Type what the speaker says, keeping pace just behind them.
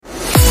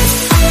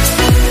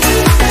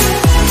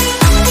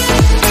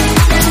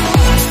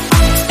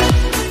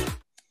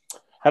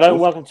Hello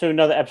and welcome to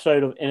another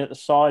episode of In at the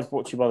Side,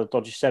 brought to you by the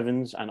Dodgy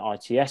Sevens and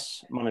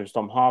ITS. My name is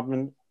Dom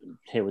Hardman,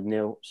 here with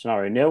Neil,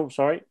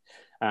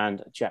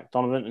 and Jack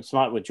Donovan. And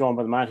tonight we're joined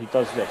by the man who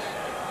does this.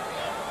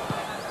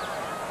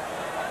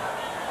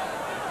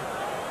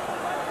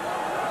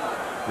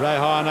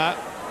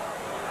 Reihana.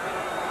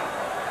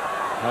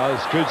 Oh,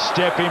 it's good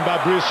stepping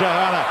by Bruce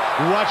Reihana.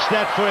 Watch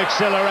that for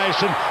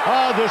acceleration.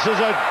 Oh, this is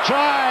a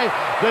try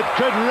that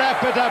could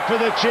wrap it up for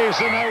the Chiefs.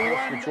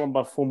 We're joined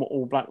by former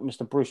All Black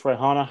Mr. Bruce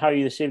Reihana. How are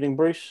you this evening,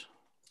 Bruce?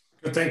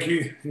 Good, thank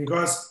you. You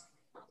guys?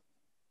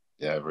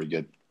 Yeah, very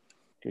good.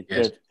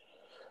 Good.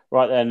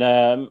 Right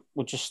then,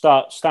 we'll just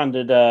start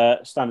standard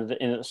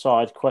In at the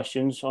Side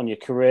questions on your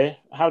career.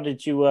 How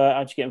did you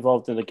get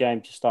involved in the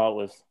game to start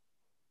with?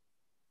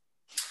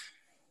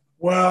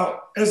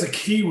 Well, as a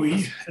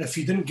Kiwi, if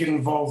you didn't get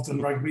involved in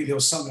rugby, there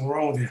was something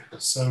wrong with you.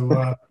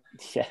 So,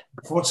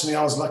 Fortunately,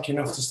 I was lucky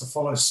enough just to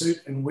follow suit,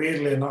 and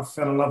weirdly enough,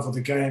 fell in love with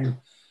the game,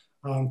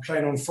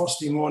 playing on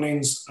frosty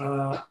mornings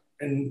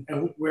and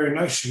wearing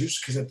no shoes,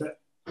 because at that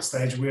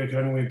stage we could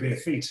only wear bare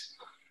feet.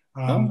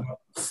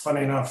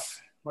 Funny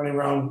enough, running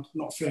around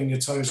not feeling your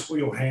toes or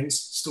your hands,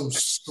 still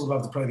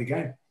love to play the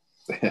game.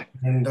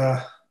 And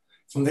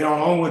from then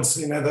onwards,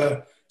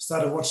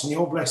 started watching the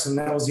All Blacks, and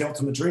that was the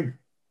ultimate dream.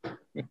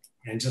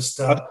 And just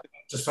fell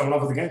in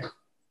love with the game.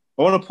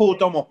 I want to pull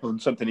Dom up on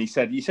something he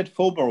said. You said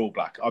former All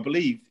Black. I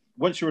believe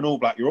once you're an All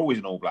Black, you're always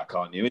an All Black,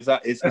 aren't you? It's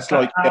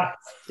like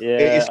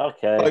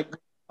okay. Like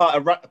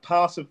a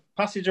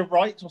passage of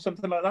rights or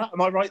something like that.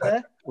 Am I right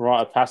there?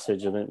 Rite of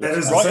passage, I think. That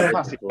is Rite of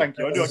passage. Thank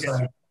you. I do. I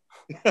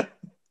guess.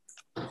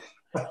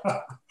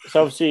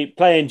 So obviously,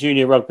 playing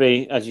junior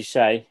rugby, as you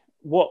say,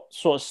 what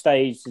sort of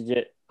stage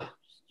did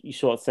you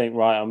sort of think,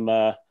 right,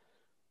 I'm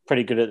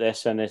pretty good at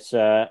this, and it's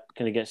going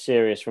to get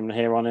serious from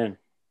here on in?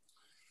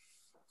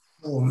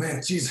 Oh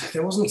man, geez,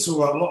 it wasn't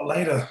until a lot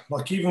later.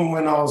 Like even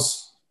when I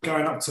was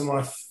going up to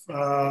my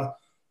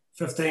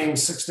 15,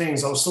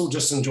 16s, I was still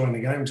just enjoying the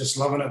game, just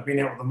loving it, being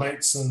out with the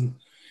mates. And,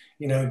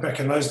 back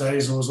in those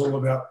days, it was all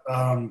about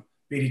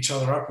beat each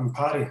other up and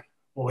party,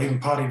 or even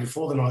party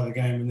before the night of the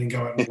game and then go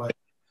out and play,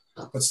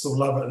 but still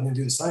love it and then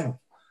do the same.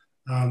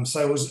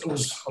 So it was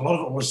a lot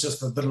of it was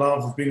just the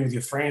love of being with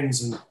your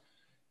friends and,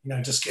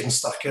 just getting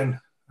stuck in.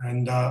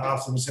 And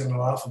afterwards having a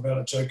laugh about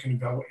it, joking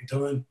about what you're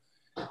doing.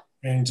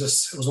 And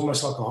just, it was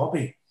almost like a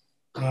hobby.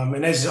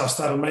 And as I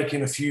started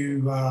making a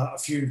few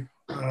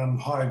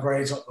higher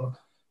grades,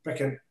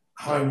 back at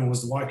home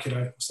was the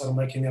Waikato. I started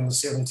making the under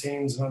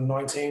 17s and under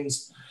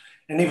 19s.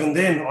 And even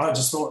then, I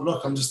just thought,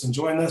 look, I'm just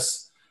enjoying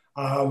this.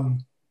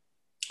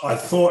 I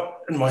thought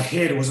in my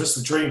head, was this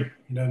a dream?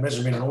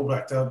 Imagine being an All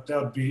Black, that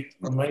would be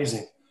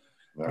amazing.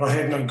 But I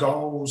had no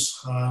goals.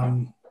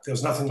 There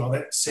was nothing like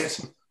that set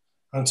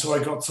until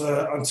I got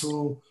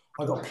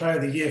Player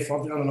of the Year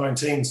for the under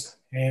 19s.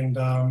 And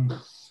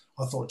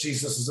I thought,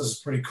 geez, this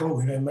is pretty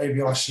cool. Maybe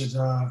I should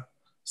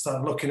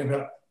start looking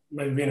about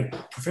maybe being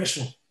a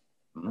professional.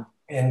 Mm-hmm.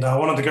 And I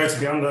wanted to go to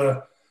the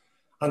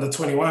under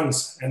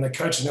 21s, and the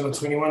coach in the under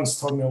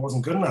 21s told me I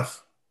wasn't good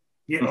enough.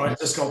 Yet I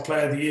just got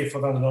Player of the Year for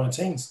the under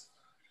 19s.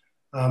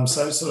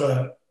 So it sort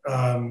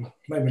of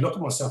made me look at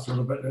myself a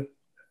little bit. And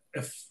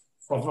if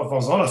I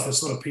was honest, it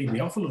sort of peed me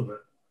off a little bit.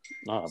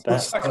 Oh,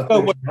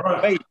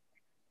 I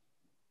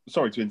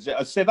Sorry to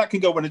interrupt. I said that can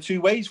go one of two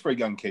ways for a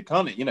young kid,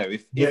 can't it?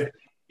 If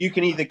you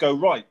can either go,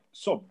 right,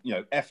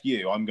 F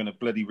you, I'm going to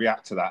bloody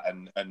react to that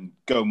and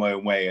go my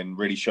own way and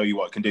really show you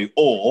what I can do.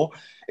 Or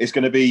it's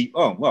going to be,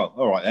 oh, well,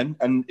 all right then.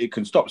 And it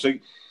can stop. So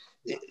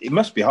it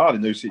must be hard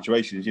in those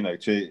situations,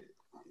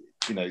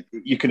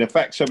 you can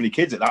affect so many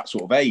kids at that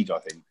sort of age, I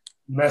think.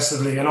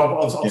 Massively. And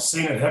I've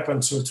seen it happen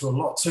to a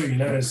lot too,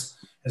 as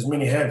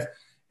many have.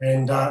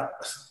 And I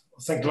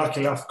think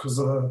lucky enough, because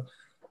of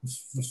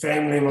the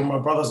family and my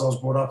brothers I was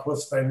brought up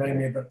with, they made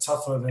me a bit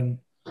tougher than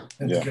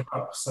to give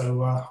up.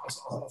 So I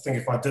think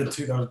if I did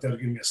too, they would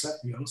give me a slap,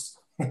 to be honest.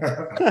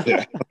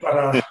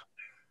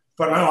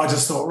 But no, I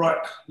just thought, right,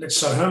 let's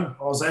show him.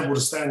 I was able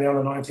to stay in the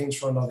under 19s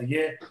for another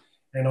year,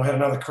 and I had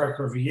another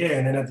cracker of a year.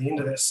 And then at the end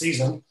of that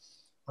season,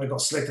 I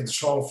got selected to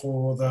trial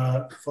for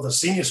the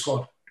senior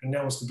squad, and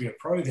that was to be a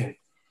pro then.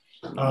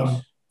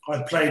 I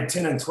played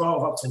 10 and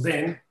 12 up till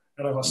then,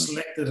 and I got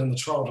selected in the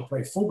trial to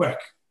play fullback,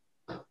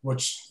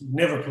 which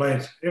never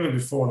played ever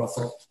before. And I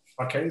thought,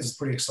 okay, this is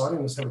pretty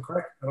exciting. Let's have a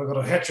crack. And I got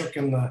a hat trick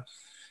in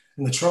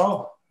the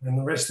trial, and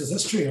the rest is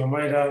history. I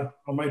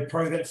made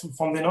pro that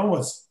from then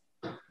onwards.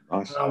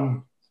 Nice.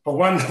 But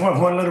one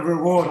little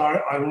reward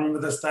I remember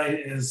this day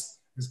is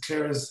as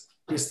clear as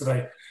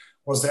yesterday,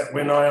 was that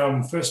when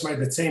I first made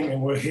the team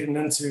and we're heading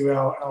into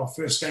our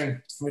first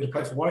game for me to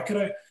play for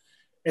Waikato,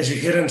 as you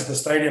head into the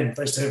stadium,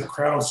 they used to have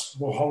crowds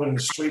were holding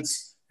the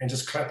streets and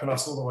just clapping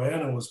us all the way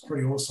in. It was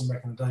pretty awesome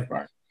back in the day.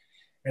 Right.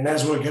 And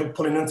as we were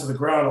pulling into the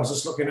ground, I was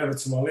just looking over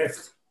to my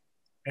left,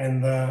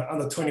 and the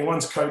under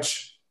 21s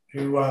coach,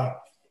 who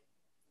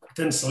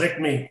didn't select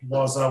me,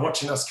 was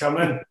watching us come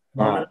in.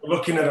 I remember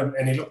looking at him,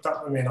 and he looked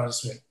up at me, and I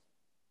just went.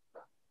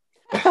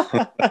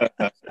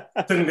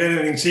 Didn't do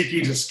anything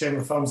cheeky, just gave him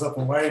a thumbs up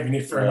and wave, and he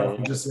fair enough.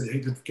 He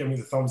did give me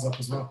the thumbs up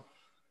as well.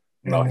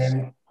 And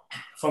then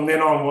from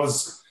then on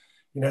was,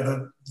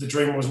 the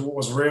dream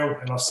was real,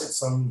 and I set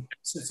some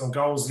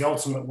goals. The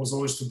ultimate was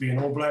always to be an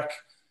All Black,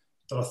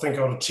 but I think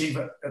I'd achieve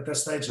it at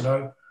this stage,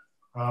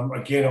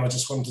 Again, I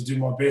just wanted to do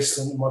my best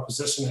in my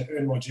position and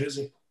earn my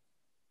jersey.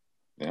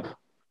 Yeah.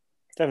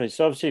 Definitely.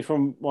 So obviously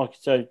from, like,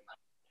 so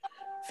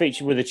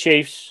featured with the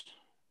Chiefs,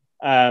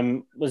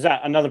 was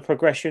that another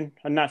progression,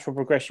 a natural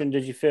progression,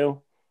 did you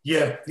feel?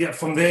 Yeah.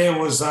 From there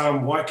was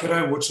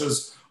Waikato, which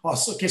is, I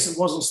guess it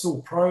wasn't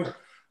still pro.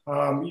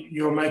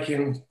 You were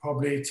making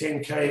probably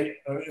 10K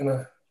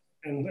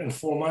in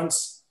 4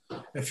 months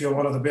if you're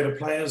one of the better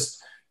players.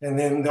 And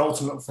then the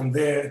ultimate from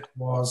there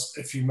was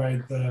if you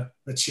made the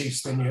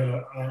Chiefs, then you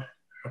had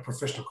a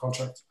professional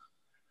contract.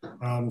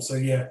 So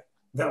yeah,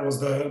 that was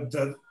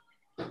the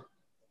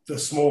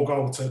small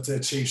goal to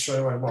achieve straight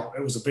away. Well,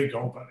 it was a big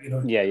goal, but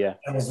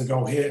that was the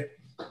goal here.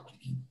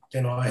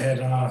 Then I had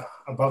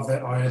above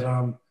that, I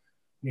had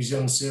New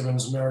Zealand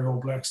Sevens, Maori All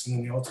Blacks, and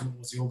then the ultimate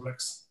was the All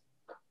Blacks.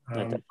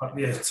 But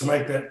yeah, to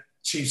make that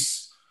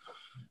Chiefs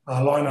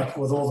lineup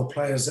with all the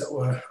players that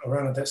were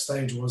around at that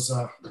stage was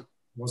a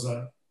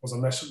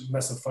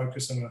massive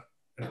focus and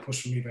a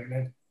push for me back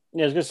then.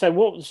 Yeah, I was going to say,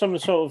 what were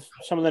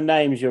some of the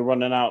names you're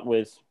running out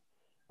with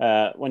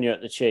when you're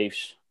at the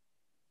Chiefs?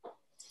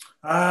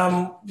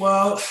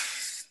 Well,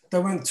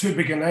 there weren't too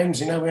big names.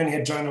 We only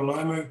had Jonah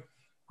Lomu.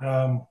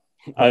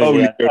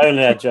 Only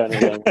had Jonah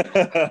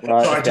Lomu.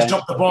 Right, so I just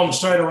dropped the bomb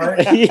straight away.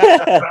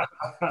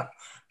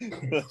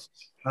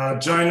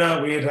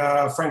 Jonah, we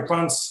had Frank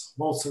Bunce,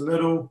 Walter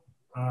Little,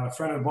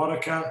 Frano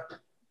Bodika,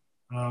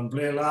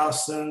 Blair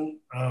Larson,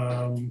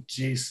 who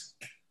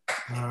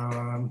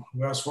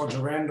else? Roger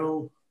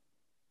Randall,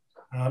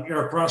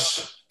 Eric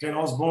Rush, Glenn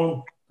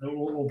Osborne,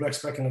 all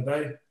Blacks back in the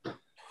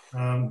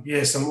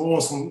day. Some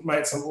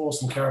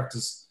awesome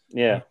characters.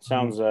 Yeah,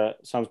 sounds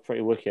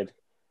pretty wicked.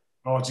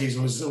 Oh, geez,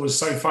 it was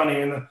so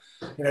funny, and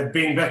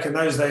being back in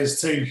those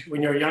days too.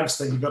 When you're a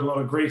youngster, you got a lot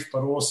of grief,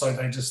 but also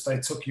they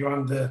took you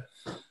under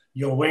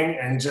your wing,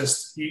 and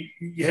just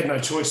you had no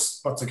choice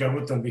but to go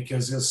with them,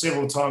 because there's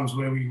several times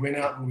where we went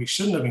out and we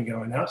shouldn't have been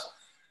going out,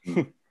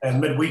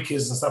 and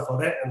midweekers and stuff like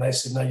that, and they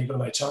said, "No, you've got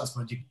no chance,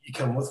 but you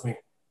come with me."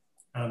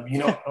 I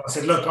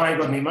said, "Look, I ain't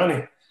got any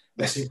money."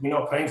 They said, "You're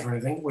not paying for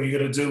anything. What you got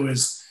to do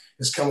is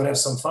come and have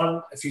some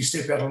fun. If you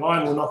step out of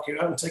line, we'll knock you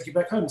out and take you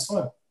back home. It's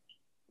fine."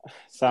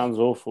 Sounds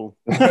awful.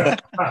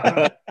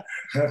 So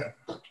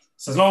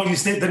as long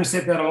as you didn't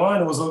step out of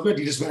line, it was all good.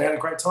 You just went and had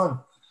a great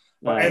time.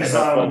 But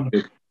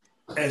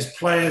as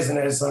players and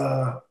as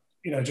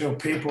general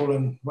people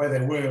and where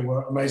they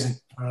were amazing.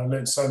 I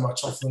learned so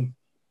much off them.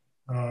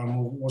 It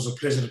was a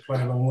pleasure to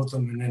play along with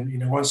them. And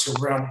then once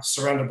you're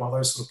surrounded by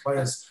those sort of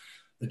players,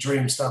 the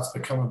dream starts to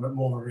become a bit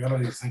more of a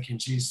reality. Thinking,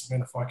 geez,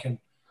 man, if I can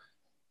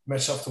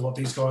match up to what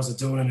these guys are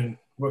doing and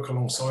work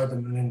alongside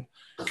them, and then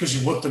because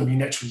you're with them, you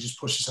naturally just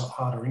push yourself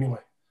harder anyway.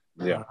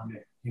 Yeah.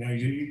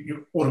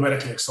 You're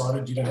automatically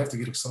excited. You don't have to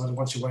get excited.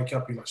 Once you wake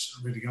up, you're like,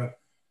 ready to go.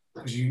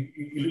 Because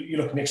you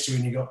look next to you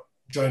and you got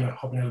Jonah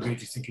hopping out of bed,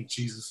 you're thinking,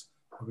 Jesus,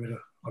 I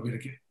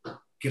better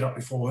get up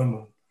before him,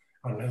 and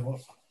I don't know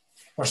what,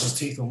 brush his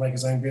teeth or make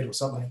his own bed or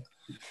something.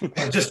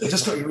 It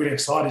just got you really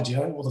excited,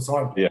 all the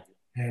time. Yeah.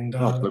 And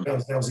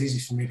that was easy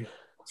for me to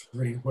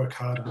really work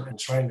hard and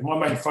train. And my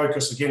main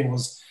focus again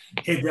was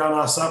head down,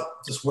 ass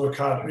up, just work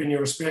hard, earn your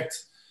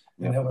respect,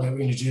 and that way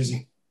earn your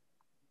jersey.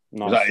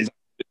 Nice. Is that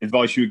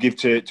advice you would give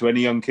to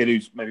any young kid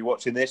who's maybe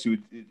watching this, who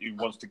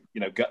wants to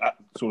get that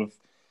sort of,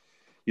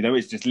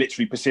 it's just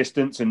literally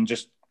persistence and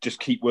just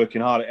keep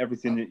working hard at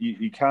everything that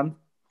you can?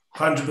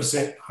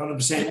 100%.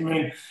 I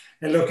mean,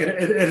 and look, it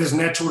is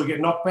natural to get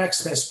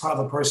knockbacks. That's part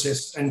of the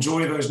process.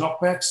 Enjoy those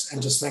knockbacks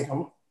and just think,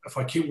 if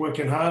I keep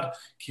working hard,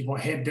 keep my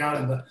head down.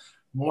 And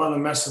one of the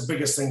massive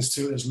biggest things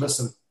too is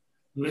listen,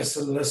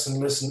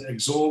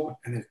 absorb,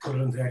 and then put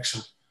it into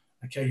action.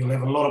 Okay, you'll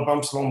have a lot of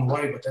bumps along the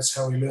way, but that's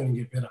how we learn and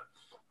get better.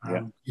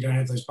 You don't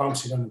have those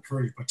bumps, you don't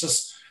improve. But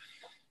just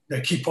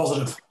keep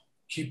positive.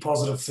 Keep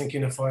positive,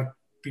 thinking if I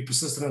be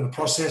persistent in the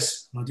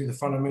process and I do the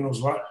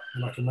fundamentals right,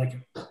 then I can make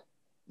it.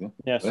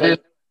 Yeah. So,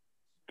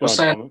 we're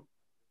saying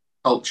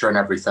culture and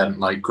everything,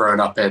 like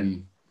growing up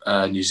in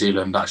New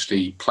Zealand,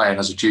 actually playing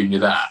as a junior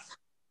there.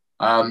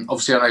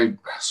 Obviously, I know,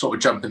 sort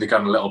of jumping the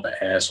gun a little bit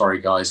here. Sorry,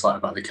 guys,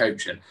 about the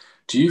coaching.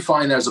 Do you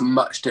find there's a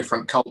much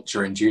different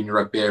culture in junior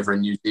rugby over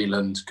in New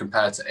Zealand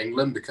compared to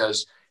England?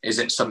 Because is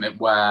it something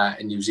where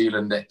in New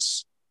Zealand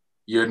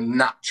you're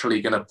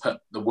naturally going to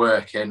put the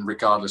work in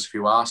regardless of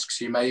who asks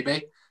you,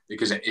 maybe,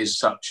 because it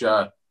is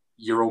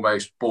you're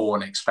almost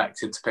born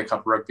expected to pick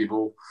up a rugby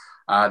ball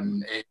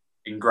and it's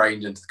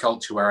ingrained into the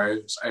culture,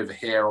 whereas over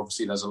here,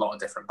 obviously, there's a lot of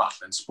different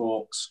battling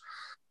sports.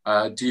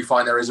 Do you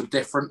find there is a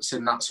difference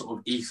in that sort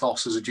of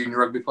ethos as a junior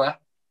rugby player?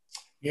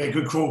 Yeah,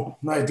 good call.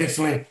 No,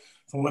 definitely.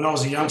 From when I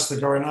was a youngster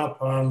growing up,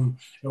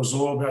 it was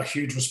all about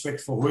huge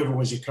respect for whoever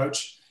was your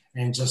coach,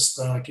 and just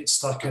get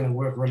stuck in and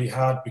work really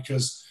hard,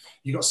 because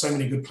you got so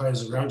many good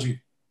players around you,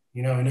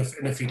 and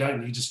if you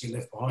don't, you just get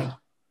left behind.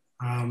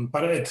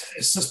 But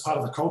it's just part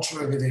of the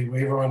culture over there,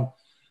 where everyone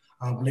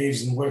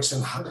believes and works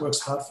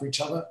hard for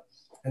each other.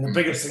 And the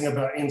biggest thing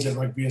about NZ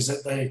rugby is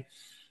that they,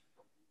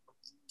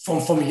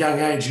 from a young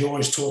age, you're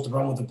always taught to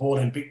run with the ball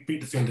and beat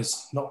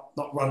defenders, not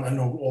run in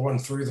or run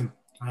through them.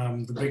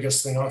 The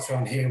biggest thing I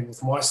found here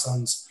with my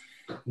sons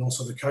and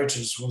also the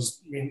coaches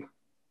was,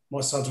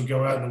 my sons would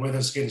go out and the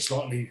weather's getting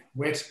slightly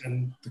wet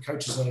and the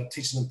coaches are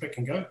teaching them pick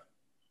and go.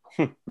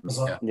 I was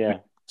like,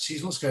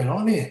 geez, what's going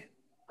on here?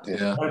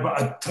 Yeah.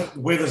 But the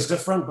weather's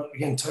different, but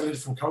again, totally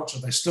different culture.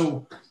 They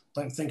still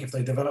don't think if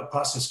they develop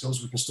passing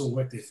skills, we can still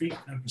work their feet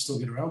and we can still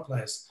get around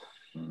players.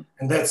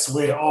 And that's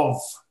where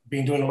I've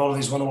been doing a lot of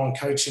these one-on-one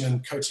coaching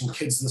and coaching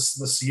kids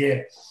this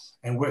year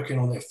and working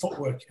on their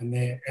footwork and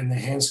their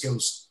hand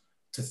skills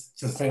to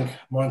think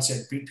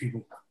mindset, beat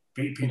people.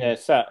 Yeah,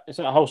 it's that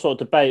whole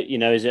sort of debate,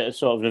 is it a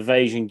sort of an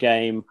evasion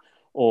game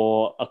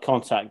or a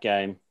contact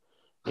game?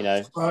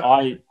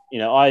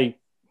 I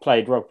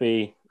played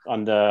rugby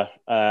under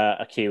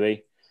a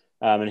Kiwi,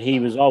 and he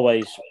was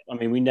always,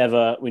 we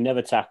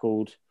never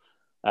tackled,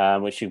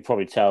 which you can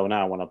probably tell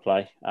now when I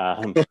play.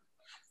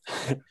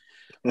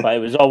 But he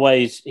was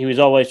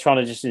always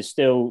trying to just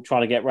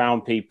trying to get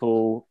round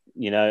people,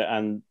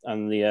 and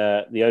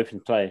the open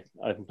play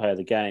of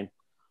the game.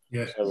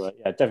 Yeah. So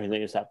I definitely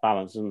think it's that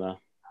balance, isn't there?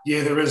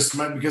 Yeah, there is,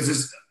 mate,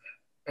 because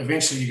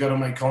eventually you got to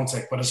make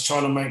contact, but it's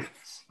trying to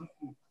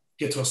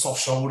get to a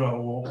soft shoulder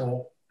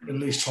or at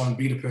least try and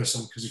beat a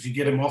person. Because if you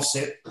get him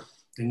offset,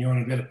 then you're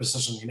in a better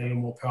position. You're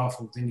more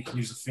powerful. Then you can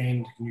use the fend,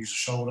 you can use the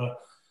shoulder,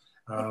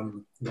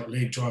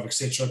 leg drive,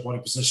 etc., body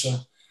position.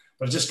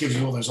 But it just gives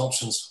you all those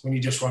options. When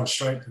you just run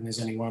straight, then there's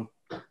only one.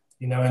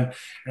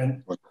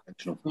 And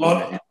a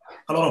lot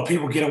of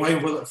people get away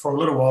with it for a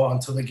little while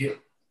until they get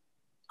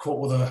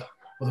caught with a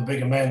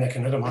bigger man that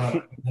can hit them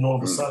hard, and all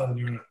of a sudden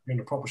you're in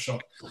a proper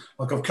shock.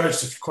 Like I've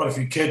coached quite a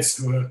few kids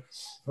who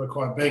are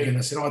quite big, and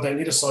they said, "Oh, I don't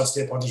need a side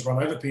step. I just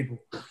run over people."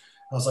 I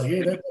was like,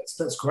 "Yeah,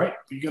 that's great,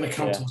 but you're going to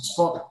come to a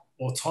spot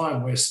or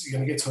time where you're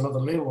going to get to another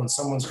level, and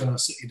someone's going to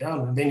sit you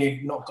down, and then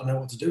you're not going to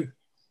know what to do.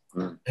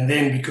 And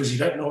then because you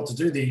don't know what to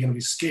do, there you're going to be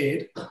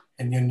scared,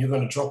 and then you're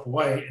going to drop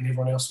away, and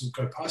everyone else will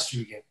go past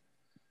you again.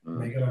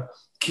 And you got to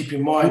keep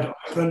your mind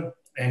open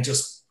and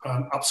just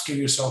upskill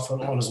yourself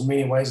on as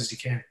many ways as you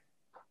can."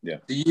 Yeah.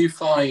 Do you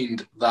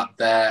find that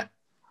there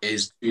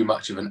is too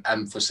much of an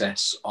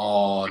emphasis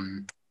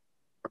on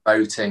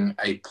promoting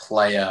a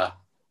player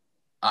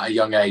at a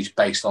young age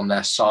based on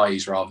their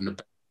size rather than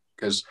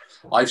because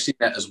I've seen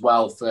it as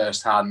well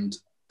firsthand.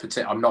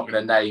 I'm not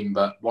going to name,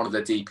 but one of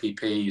the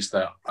DPPs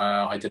that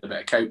I did a bit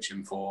of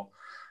coaching for,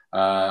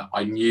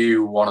 I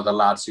knew one of the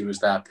lads who was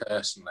there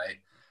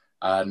personally,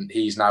 and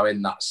he's now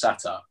in that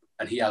setup,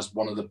 and he has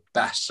one of the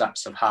best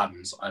sets of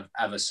hands I've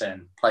ever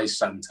seen. Plays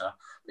centre.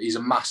 He's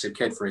a massive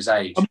kid for his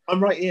age.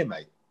 I'm right here,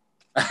 mate.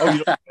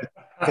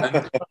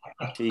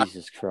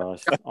 Jesus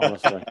Christ,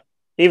 honestly.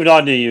 Even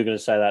I knew you were going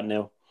to say that,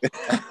 Neil.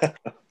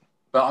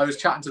 But I was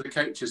chatting to the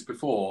coaches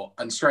before,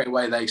 and straight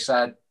away they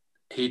said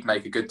he'd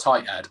make a good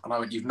tight head. And I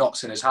went, "You've not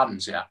seen his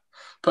hands yet."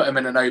 Put him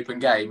in an open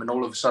game, and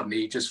all of a sudden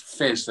he just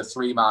fizzed a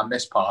 3-man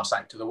miss pass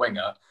out to the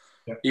winger.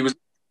 Yep.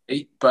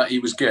 But he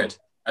was good.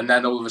 And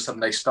then all of a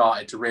sudden they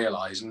started to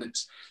realise. And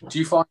do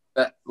you find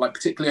that, like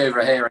particularly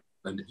over here in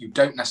England, you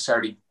don't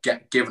necessarily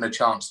get given a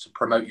chance to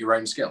promote your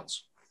own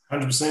skills?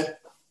 100%.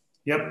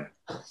 Yep.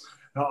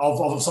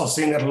 I've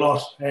seen that a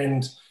lot.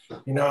 And,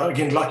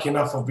 again, lucky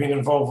enough, I've been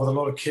involved with a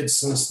lot of kids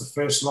since the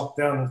first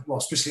lockdown, well,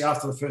 especially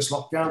after the first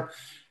lockdown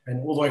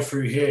and all the way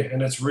through here.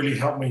 And it's really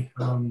helped me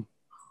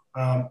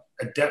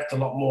adapt a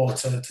lot more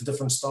to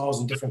different styles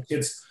and different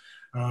kids.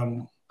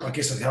 I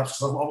guess it helps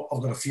because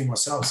I've got a few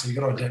myself, so you've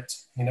got to adapt,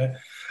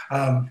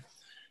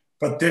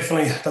 But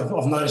definitely,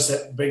 I've noticed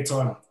that big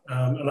time.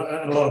 And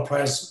a lot of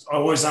players, I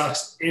always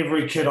ask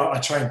every kid I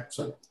train,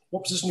 so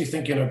what position do you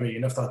think you're going to be?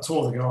 And if they're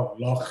tall, they go,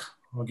 "Oh, lock."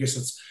 I guess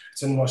it's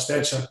in my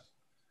stature.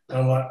 And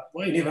I'm like,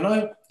 "Well, you never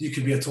know. You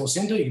could be a tall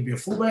centre, you could be a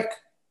fullback."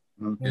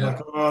 They're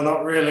like, "Oh,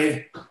 not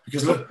really."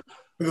 Because look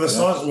at the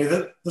size of me.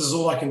 This is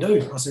all I can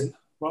do. I said,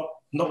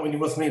 "Well, not when you're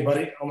with me,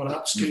 buddy. I'm going to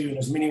upskill you in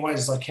as many ways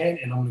as I can,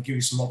 and I'm going to give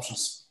you some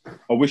options."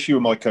 I wish you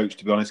were my coach,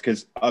 to be honest,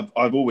 because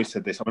I've always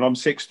said this. I'm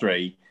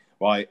 6'3".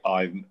 Right,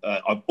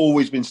 I've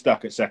always been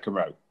stuck at second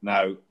row.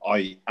 Now,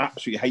 I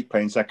absolutely hate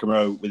playing second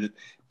row with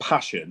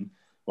passion.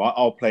 Right,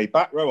 I'll play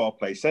back row, I'll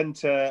play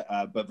centre,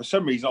 but for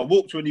some reason, I'll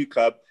walk to a new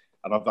club,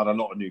 and I've done a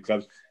lot of new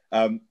clubs.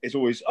 It's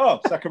always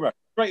second row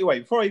straight away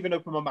before I even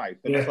open my mouth.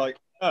 And it's like,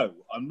 no,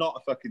 I'm not a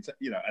fucking,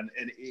 and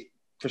it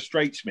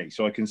frustrates me.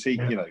 So I can see,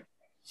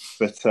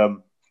 but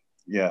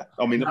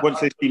I mean, once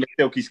they see my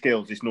silky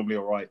skills, it's normally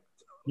all right.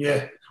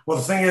 Yeah. Well,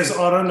 the thing is,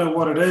 I don't know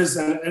what it is,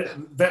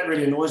 and that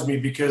really annoys me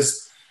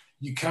because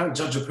you can't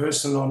judge a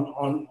person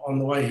on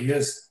the way he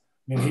is.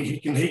 I mean, he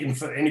can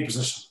fit any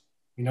position.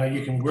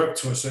 You can work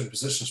to a certain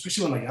position,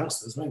 especially when they're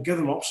youngsters. Man, give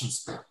them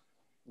options.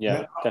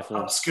 Yeah,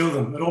 definitely. Upskill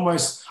them. I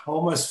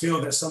almost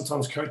feel that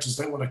sometimes coaches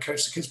don't want to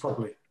coach the kids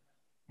properly.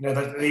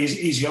 That the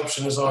easy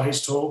option is,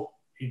 he's tall,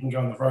 he can go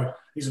on the road.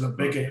 He's a bit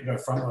bigger, he can go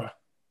front row.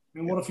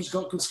 And what if he's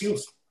got good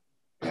skills?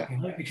 Yeah.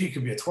 He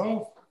could be a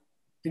 12.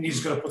 Then you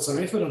just got to put some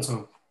effort into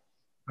him.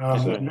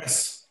 And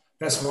that's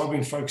what I've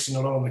been focusing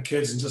a lot on the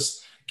kids and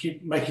just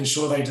keep making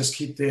sure they just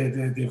keep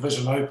their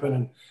vision open.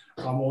 And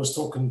I'm always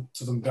talking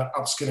to them about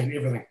upskilling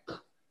everything,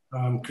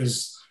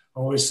 because I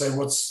always say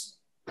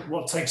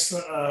what takes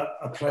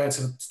a player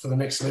to the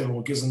next level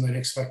or gives them the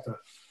X factor.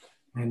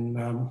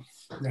 And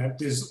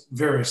there's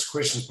various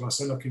questions, but I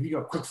say, look, if you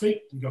got quick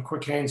feet, you got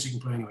quick hands, you can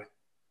play anyway.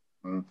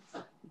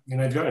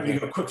 If you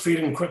got quick feet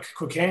and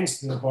quick hands,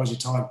 then it buys you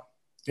time.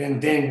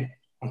 Then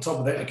on top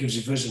of that, it gives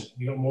you vision.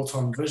 You got more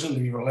time and vision,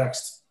 then you're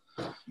relaxed.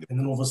 And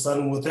then all of a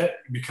sudden with that,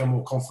 you become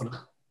more confident.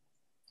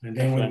 And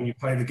then when you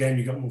play the game,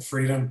 you got more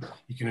freedom.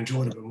 You can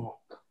enjoy it a bit more.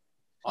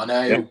 I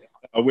know. Yeah.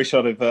 I wish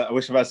I'd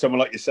had someone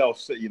like yourself,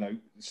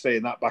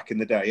 saying that back in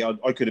the day.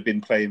 I could have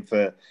been playing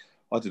for,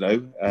 I don't know,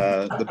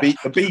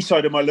 the B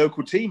side of my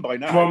local team by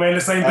now. Come on, man,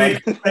 the same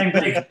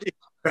big.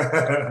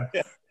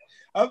 Yeah.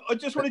 I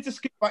just wanted to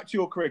skip back to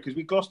your career because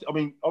we glossed. I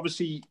mean,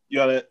 obviously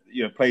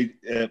you played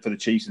for the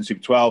Chiefs in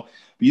Super 12, but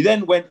you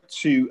then went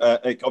to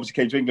obviously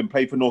came to England,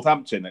 played for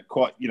Northampton at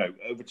quite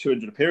over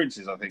 200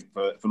 appearances, I think,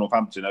 for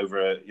Northampton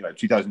over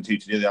 2002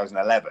 to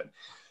 2011.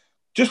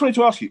 Just wanted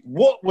to ask you,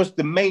 what was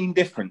the main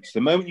difference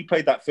the moment you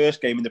played that first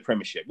game in the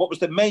Premiership? What was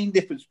the main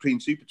difference between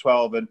Super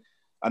 12 and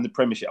the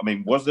Premiership? I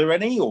mean, was there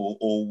any, or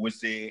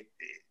was it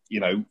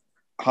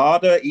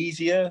harder,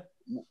 easier?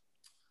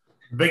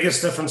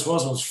 Biggest difference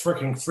was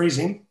freaking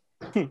freezing.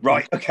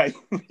 Right. Okay.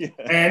 Yeah.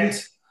 And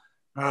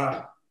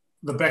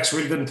the backs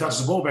really didn't touch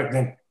the ball back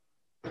then.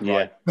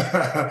 Yeah.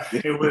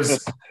 it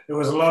was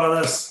a lot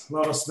of this, a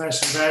lot of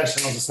smash and dash,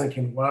 and I was just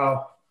thinking,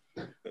 wow,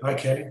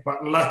 okay.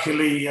 But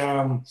luckily,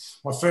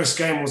 my first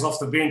game was off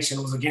the bench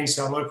and it was against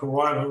our local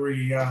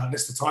rivalry,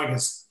 Leicester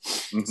Tigers.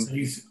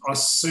 Mm-hmm. So I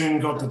soon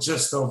got the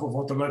gist of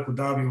what the local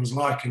derby was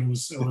like, and it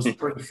was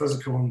pretty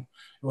physical, and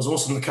it was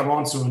awesome to come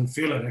onto and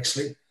feel it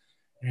actually.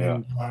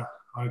 And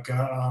I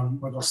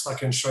got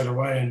stuck in straight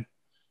away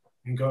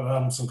and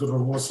got some good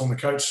rewards from the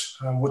coach,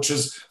 which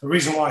is the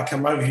reason why I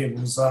came over here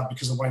was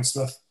because of Wayne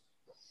Smith.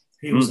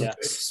 He was the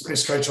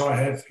best coach I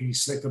have. He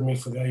selected me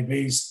for the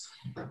ABs,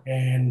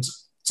 and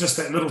just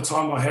that little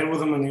time I had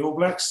with him in the All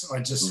Blacks,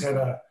 I just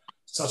had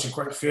such a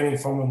great feeling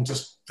from him.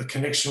 Just the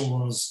connection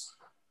was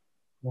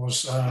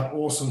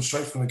awesome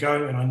straight from the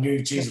go, and I knew,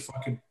 geez, if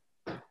I could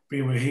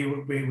be where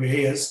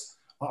he is,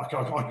 I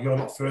could go a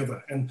lot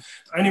further. And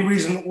the only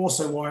reason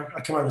also why I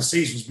came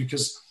overseas was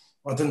because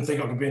I didn't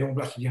think I could be an All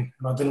Black again.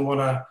 And I didn't want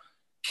to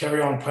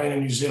carry on playing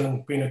in New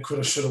Zealand, being a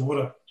coulda, shoulda,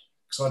 woulda.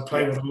 Because I'd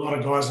played with a lot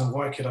of guys in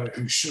Waikato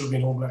who should have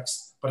been All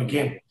Blacks. But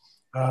again,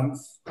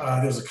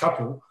 there was a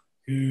couple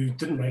who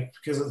didn't make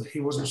because he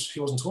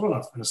wasn't tall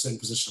enough in a certain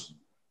position.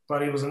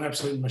 But he was an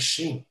absolute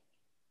machine,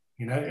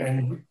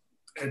 and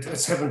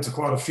it's happened to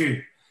quite a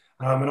few.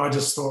 And I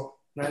just thought,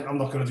 man, I'm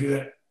not going to do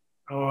that.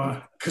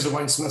 Because of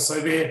Wayne Smith's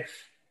over here.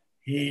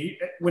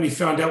 When he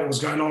found out what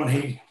was going on,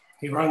 he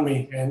rang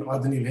me and I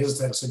didn't even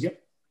hesitate. I said,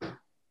 yep.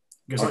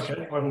 He goes,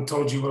 okay, I haven't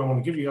told you what I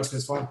want to give you. I said,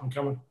 it's fine, I'm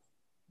coming.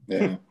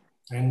 Yeah.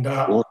 And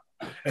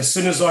as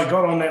soon as I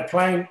got on that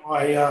plane,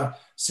 I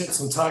set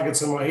some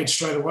targets in my head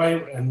straight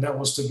away, and that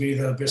was to be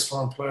the best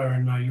foreign player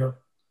in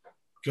Europe.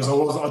 Because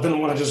I didn't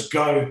want to just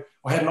go.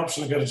 I had an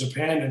option to go to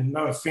Japan, and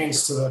no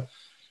offense to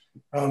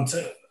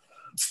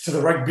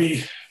the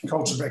rugby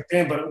culture back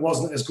then, but it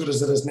wasn't as good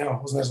as it is now.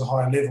 It wasn't as a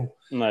higher level.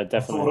 No,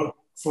 definitely.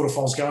 I thought if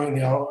I was going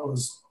there, it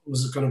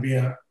was going to be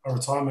a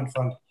retirement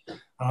fund.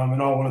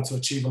 And I wanted to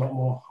achieve a lot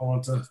more. I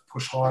wanted to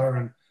push higher,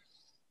 and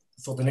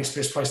I thought the next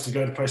best place to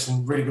go to play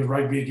some really good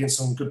rugby against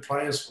some good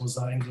players was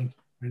England.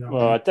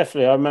 Well,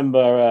 definitely. I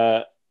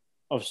remember,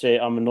 obviously,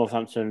 I'm a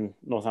Northampton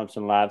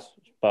lad,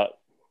 but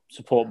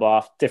support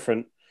Bath,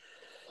 different.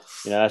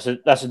 That's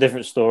a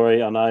different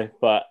story, I know.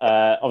 But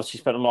obviously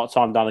spent a lot of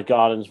time down the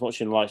Gardens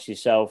watching the likes of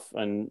yourself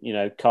and,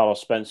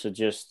 Carlos Spencer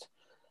just,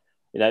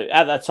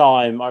 at that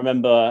time, I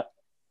remember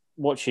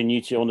watching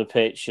you two on the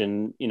pitch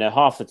and,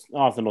 half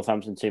the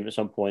Northampton team at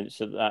some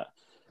points at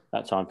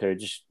that time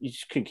period, you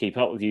just couldn't keep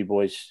up with you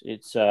boys.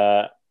 It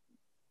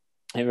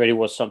really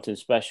was something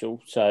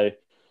special. So,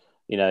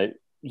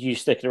 you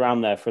sticking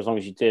around there for as long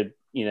as you did,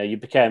 you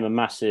became a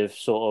massive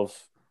sort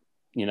of,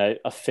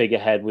 a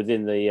figurehead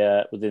within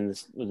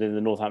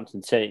the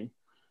Northampton team.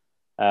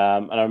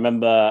 And I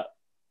remember,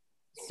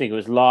 I think it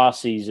was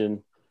last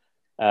season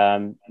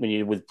when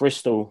you were with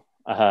Bristol,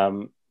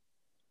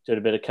 did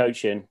a bit of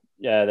coaching.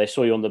 Yeah, they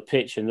saw you on the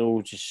pitch and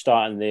all just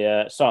starting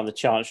the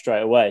chant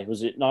straight away.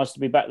 Was it nice to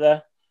be back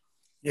there?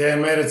 Yeah,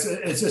 man,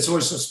 it's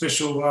always a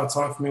special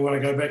time for me when I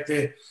go back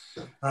there.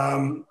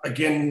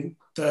 Again,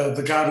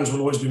 the Gardens will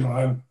always be my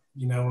home.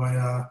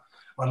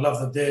 I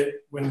love that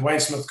when Wayne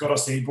Smith got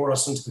us there, he brought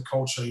us into the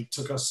culture. He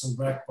took us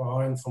back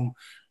behind from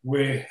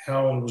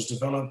how it was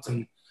developed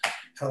and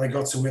how they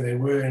got to where they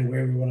were and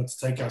where we wanted to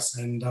take us.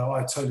 And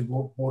I totally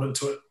bought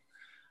into it.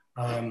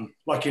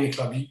 Like any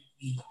club,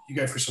 you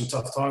go through some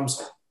tough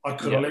times. I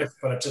could have left,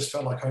 but it just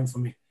felt like home for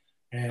me.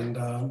 And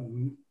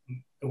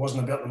it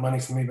wasn't about the money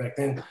for me back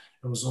then.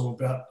 It was all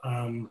about,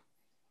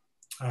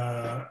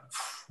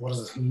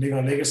 leaving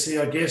a legacy,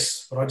 I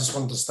guess. But I just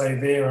wanted to stay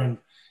there and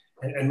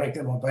make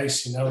that my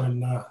base,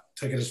 and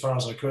take it as far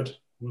as I could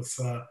with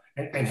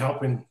and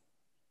helping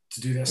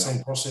to do that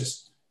same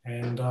process.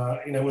 And,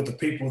 with the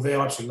people there,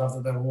 I actually loved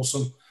it. They were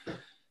awesome.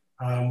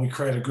 We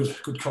created a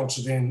good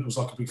culture then. It was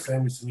like a big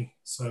family to me.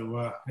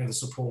 So, the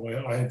support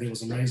I had there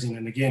was amazing.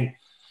 And again,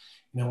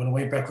 when I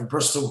went back with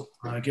Bristol,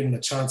 getting the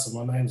chance of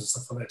my names and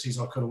stuff like that, geez,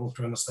 I could have walked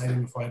around the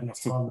stadium if I had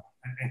enough time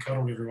and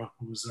cuddled everyone.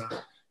 It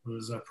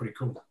was pretty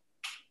cool.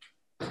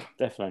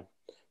 Definitely.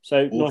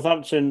 So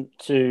Northampton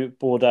to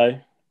Bordeaux,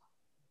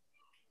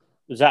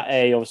 was that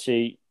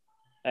obviously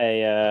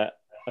a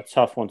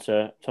tough one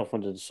to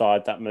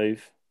decide, that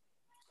move?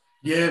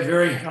 Yeah,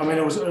 very. I mean,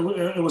 it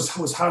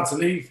was hard to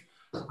leave,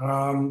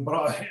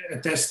 but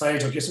at that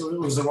stage, I guess it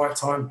was the right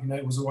time.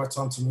 It was the right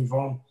time to move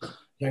on.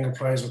 Younger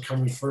players were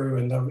coming through,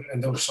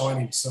 and they were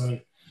shining. So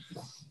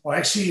I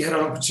actually had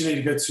an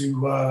opportunity to go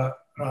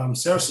to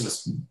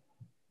Saracens.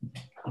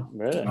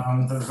 Really?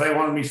 They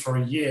wanted me for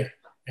a year,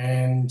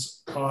 and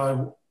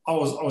I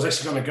was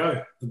actually going to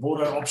go. The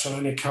Bordeaux option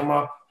only come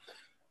up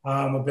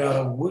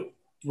about a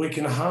week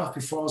and a half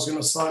before I was going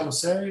to sign with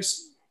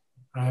Sarries,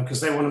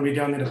 because they wanted me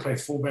down there to play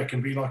fullback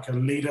and be like a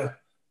leader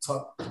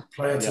type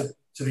player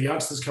to the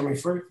youngsters coming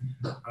through.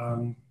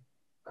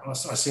 I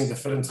seemed to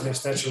fit into their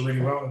stature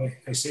really well,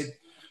 they said.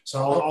 So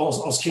I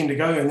was keen to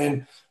go, and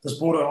then this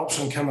Bordeaux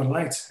option came in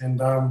late,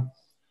 and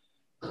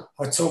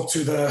I talked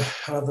to the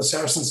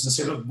Saracens and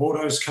said, look,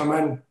 Bordeaux's come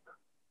in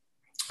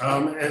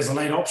as a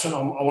late option.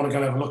 I want to go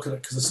and have a look at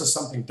it because this is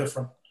something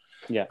different.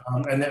 Yeah.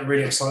 And that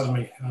really excited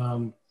me.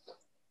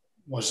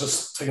 Was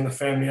just taking the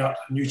family out,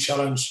 new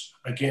challenge.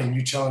 Again,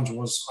 new challenge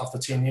was after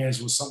 10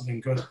 years was something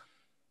good.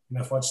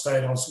 If I'd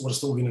stayed, I would have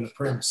still been in the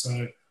Prem.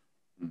 So,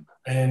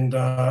 and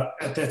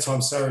at that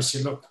time, Sarah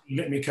said, look,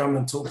 let me come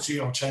and talk to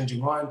you. I'll change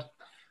your mind.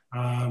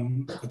 I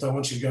don't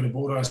want you to go to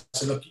Bordeaux. I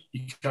said, look,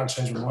 you can't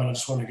change my mind. I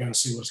just want to go and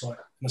see what it's like.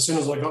 And as soon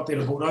as I got there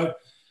to Bordeaux,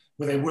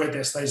 where they were at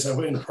that stage, they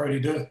were in Pro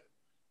D2,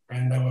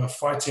 and they were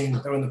fighting.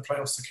 They were in the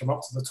playoffs to come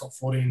up to the top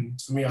 14.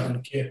 For me, I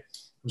didn't care.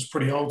 It was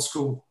pretty old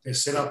school, their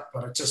setup,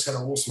 but it just had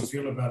an awesome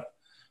feel about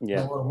it.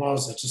 Yeah. What it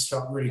was, it just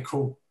felt really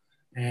cool.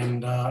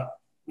 And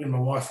me and my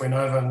wife went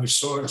over and we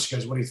saw it. She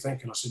goes, what do you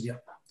think? And I said, yeah,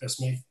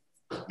 that's me.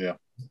 Yeah.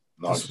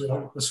 Nice.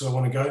 That's where I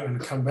want to go and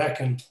come back.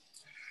 And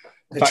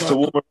back to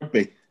war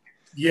rugby.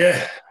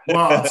 Yeah. Well,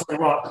 I'll tell you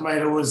what,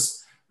 mate, it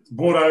was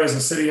Bordeaux as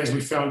a city, as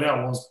we found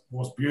out,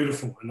 was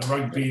beautiful. And the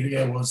rugby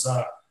there was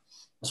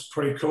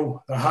pretty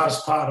cool. The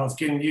hardest part of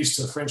getting used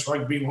to French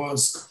rugby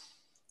was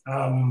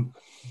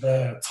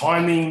the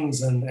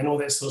timings and all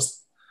that sort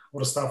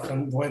of stuff,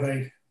 and the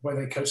way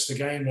they coached the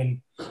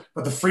game.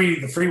 But the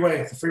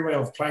freeway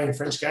of playing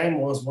French game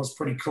was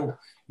pretty cool.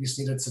 You just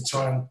needed to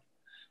try and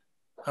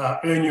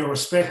earn your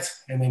respect,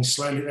 and then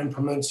slowly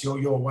implement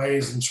your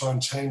ways and try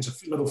and change a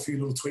few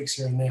little tweaks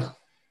here and there.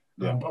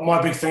 Yeah. But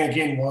my big thing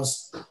again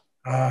was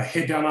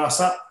head down, ass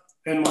up,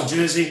 in my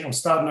jersey. I'm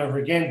starting over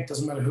again. It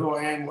doesn't matter who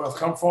I am, where I've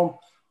come from.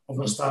 I'm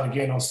going to start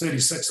again. I was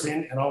 36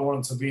 then, and I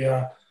wanted to be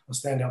a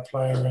standout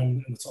player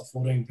in the top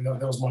 14.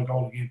 That was my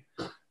goal again.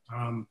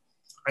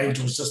 Age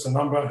was just a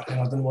number, and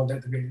I didn't want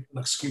that to be an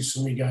excuse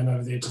for me going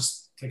over there,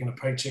 just taking a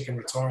paycheck and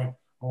retiring.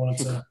 I wanted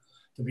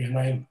to be a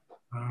name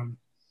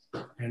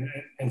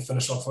and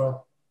finish off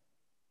well.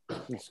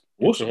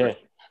 Awesome.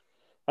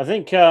 I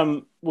think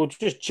we'll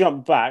just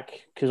jump back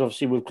because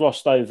obviously we've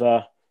glossed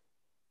over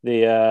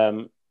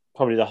the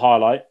probably the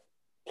highlight,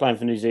 playing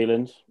for New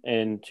Zealand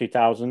in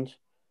 2000,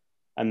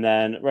 and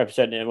then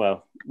representing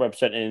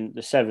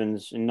the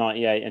Sevens in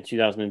 98 and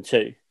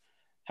 2002.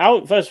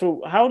 First of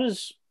all, how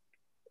does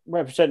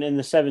representing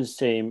the Sevens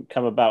team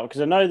come about?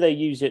 Because I know they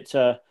use it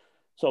to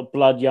sort of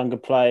blood younger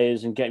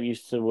players and get them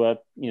used to a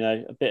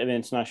bit of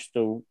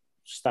international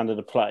standard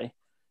of play.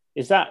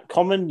 Is that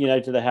common?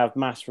 Do they have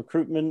mass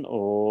recruitment,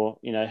 or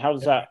how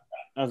does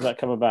that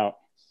come about?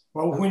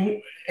 Well,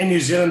 when in New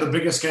Zealand, the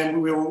biggest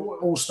game, we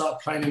all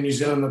start playing in New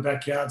Zealand in the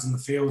backyards and the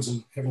fields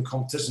and having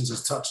competitions.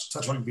 Is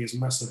touch rugby is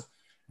massive,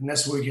 and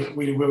that's where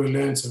we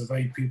learn to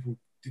evade people,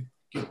 to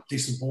get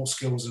decent ball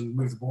skills and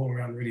move the ball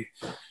around really,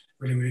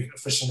 really, really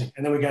efficiently.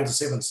 And then we go into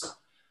sevens.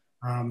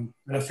 And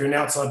if you're an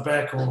outside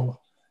back or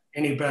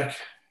any back,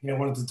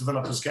 wanted to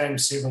develop his game,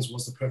 sevens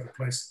was the perfect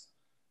place.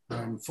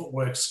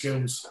 Footwork,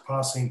 skills,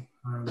 passing,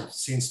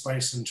 seeing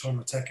space and trying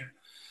to attack it.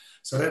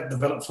 So that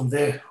developed from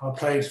there. I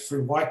played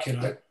through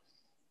Waikato.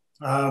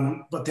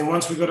 But then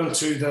once we got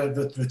into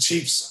the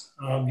Chiefs,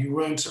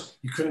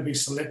 you couldn't be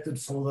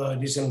selected for the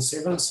New Zealand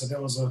Sevens. So that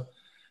was a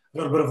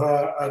little bit of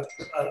a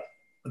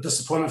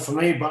disappointment for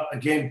me. But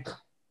again,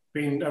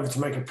 being able to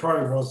make a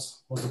pro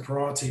was the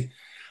priority.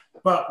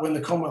 But when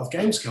the Commonwealth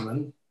Games come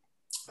in,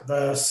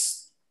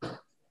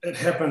 it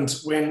happened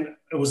when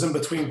it was in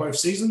between both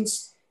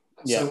seasons.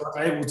 Yeah. So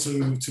we're able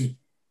to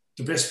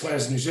the best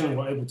players in New Zealand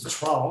were able to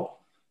trial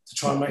to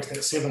try and make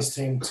that sevens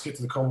team to get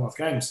to the Commonwealth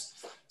Games.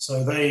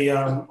 So they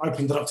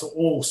opened it up to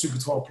all Super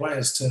 12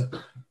 players who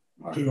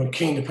were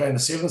keen to play in the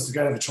sevens to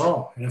go to the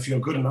trial. And if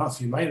you're good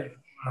enough, you made it.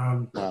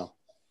 Wow.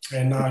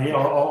 And I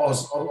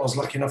was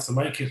lucky enough to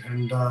make it.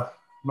 And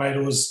mate,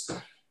 it was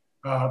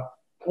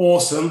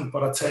awesome.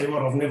 But I tell you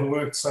what, I've never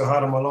worked so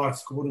hard in my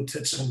life. Gordon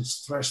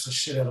Titchens thrashed the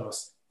shit out of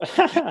us.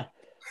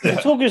 So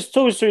talk us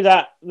through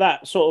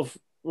that sort of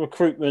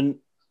recruitment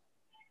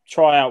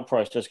tryout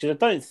process, because I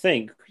don't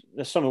think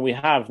there's something we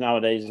have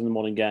nowadays in the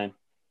modern game.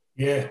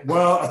 Yeah,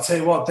 well, I tell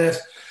you what,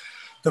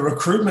 the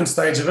recruitment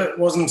stage of it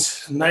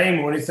wasn't name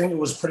or anything. It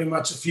was pretty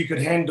much if you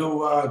could handle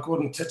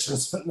Gordon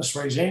Kitchen's fitness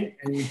regime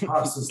and you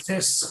passed his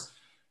tests,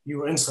 you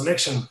were in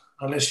selection,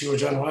 unless you were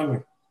Jonah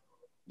Lomu.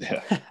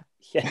 Yeah.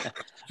 Yeah.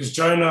 Because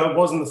Jonah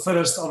wasn't the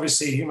fittest,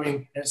 obviously. I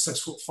mean, at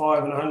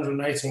 6'5" and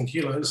 118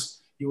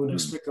 kilos, you wouldn't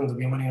expect him to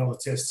be winning all the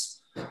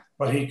tests.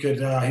 But he could.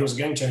 He was a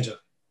game changer.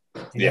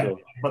 Yeah.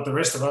 But the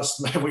rest of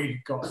us,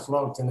 we got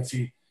flogged, and if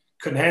you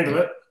couldn't handle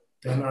it,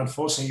 then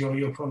unfortunately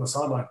you're put on the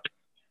sideline.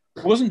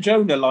 Wasn't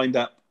Jonah lined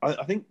up?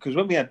 I think because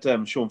when we had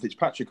Sean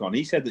Fitzpatrick on,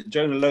 he said that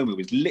Jonah Lomu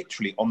was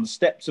literally on the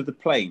steps of the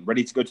plane,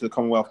 ready to go to the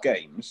Commonwealth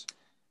Games.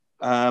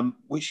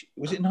 Which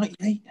was it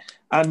 '98,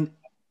 and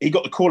he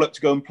got the call up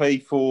to go and play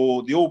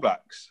for the All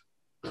Blacks,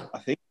 I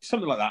think,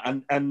 something like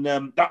that. And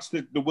that's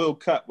the World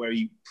Cup where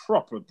he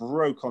proper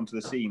broke onto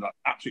the scene, like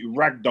absolutely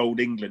ragdolled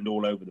England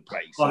all over the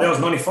place. Oh, that was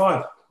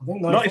 95. I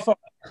think 95.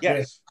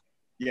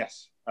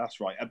 Yes, that's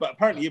right. But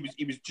apparently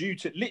he was due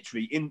to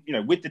literally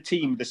with the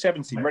team, the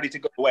 7 team, ready to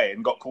go away,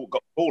 and got the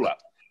call up.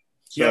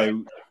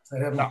 So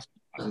that's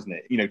bad, isn't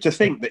it? To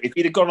think that if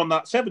he'd have gone on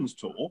that Sevens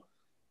tour,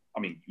 I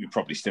mean, you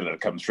probably still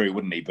have come through,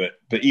 wouldn't he? But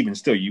even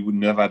still, you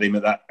wouldn't have had him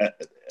at that, at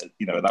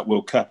that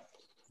World Cup.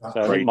 So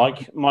I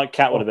think Mike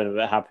Catt would have been a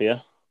bit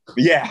happier.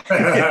 Yeah.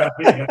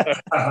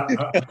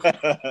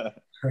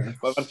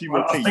 Well, I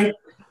think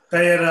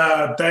they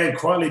had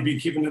quietly been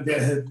keeping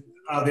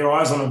their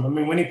eyes on him. I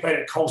mean, when he played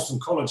at Colston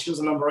College, he was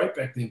a number 8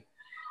 back then.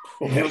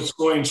 And he was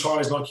scoring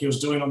tries like he was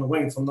doing on the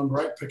wing from number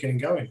 8 picking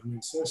and going. I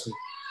mean, seriously.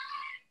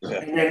 Yeah.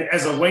 And then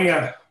as a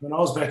winger, when I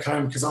was back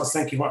home, because I was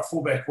thinking, right,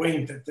 fullback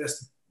wing,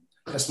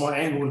 that's my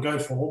angle to go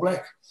for All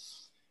Black.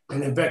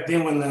 And then back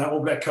then when the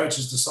All Black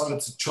coaches decided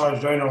to try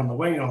Jonah on the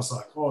wing, I was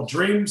like, oh,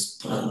 dreams,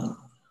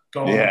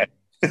 gone. Yeah.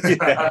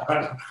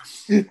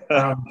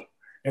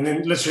 And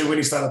then literally when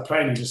he started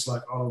playing, you're just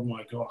like, oh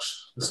my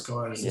gosh, this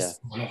guy is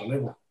just another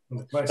level.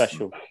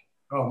 Special.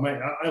 Oh,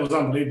 mate, it was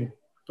unbelievable.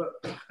 But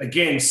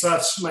again,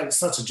 such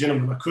a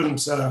gentleman. I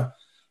couldn't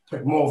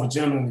pick more of a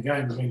gentleman in the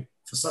game. I mean,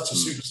 for such a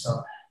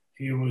superstar,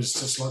 he was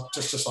just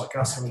like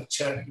us having a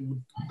chat.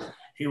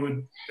 He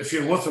would, if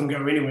you're with him,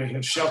 go anywhere.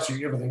 He'd shout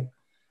you everything.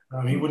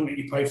 He wouldn't let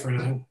you pay for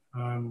anything,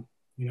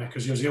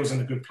 because he was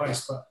in a good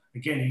place. But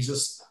again, he's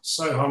just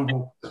so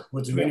humble,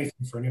 would do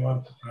anything for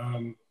anyone.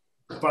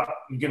 But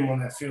you get him on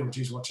that field,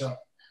 geez, watch out.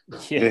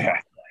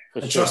 Yeah.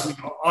 And trust me,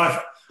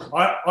 I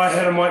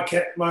had a Mike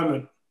Catt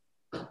moment,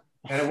 and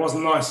it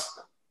wasn't nice.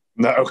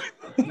 No.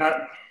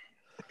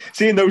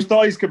 Seeing those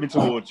thighs coming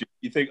towards you,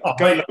 you think,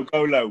 go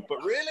low. But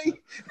really?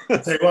 I'll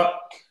tell you what,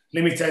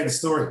 let me tell you the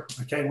story.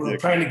 Okay, we were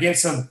playing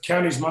against some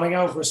Counties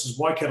Mullingar versus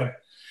Waikato.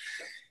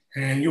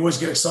 And you always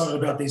get excited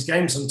about these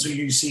games until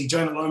you see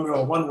Jonah Lomu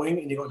on one wing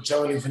and you got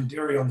Joey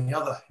Venderi on the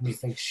other. And you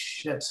think,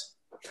 shit.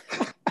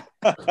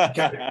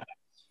 Okay.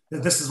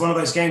 This is one of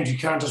those games you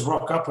can't just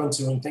rock up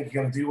into and think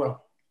you're going to do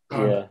well.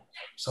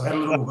 So I had a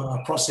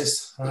little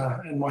process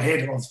in my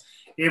head of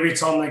every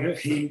time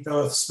they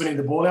were spinning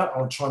the ball out,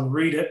 I would try and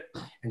read it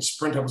and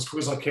sprint up as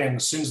quick as I can.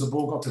 As soon as the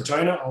ball got to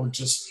Jonah, I would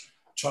just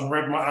try and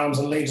wrap my arms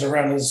and legs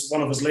around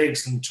one of his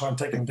legs and try and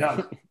take him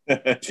down.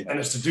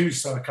 Managed to do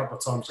so a couple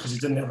of times because he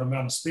didn't have the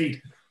amount of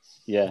speed.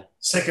 Yeah.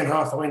 Second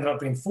half, I ended up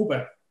being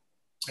fullback.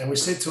 And we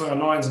said to our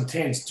 9s and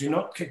 10s, do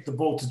not kick the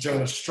ball to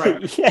Jonah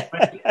straight.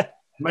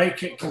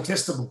 Make it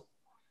contestable.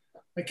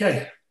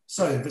 Okay,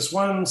 so this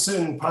one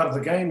certain part of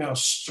the game, our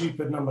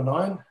stupid number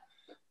 9,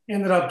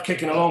 ended up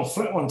kicking a long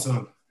flat one to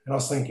him. And I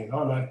was thinking,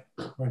 oh no,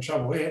 we're in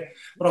trouble here.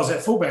 But I was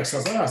at fullback, so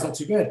I was like, it's not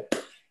too bad.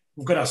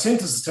 We've got our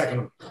centres attacking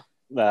him.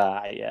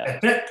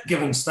 At that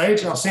given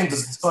stage, our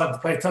centres decided to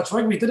play touch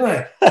rugby, didn't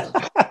they?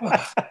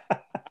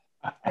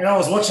 And I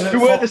was watching it.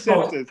 Who were the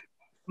centres?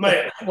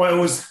 Mate,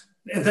 well,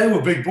 they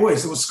were big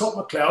boys. It was Scott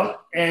McLeod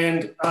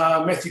and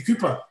Matthew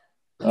Cooper.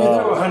 They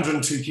were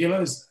 102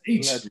 kilos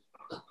each.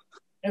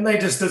 And they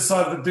just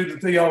decided to do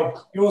the old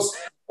yours.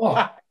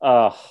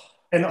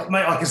 And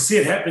mate, I could see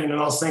it happening, and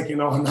I was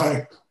thinking, oh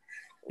no.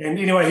 And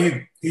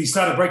anyway, he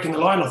started breaking the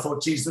line. I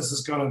thought, geez, this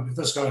is gonna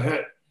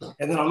hurt.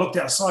 And then I looked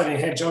outside and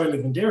he had Joey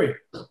Venderi.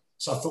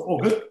 So I thought, oh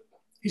good,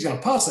 he's gonna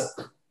pass it.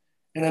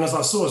 And then as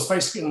I saw his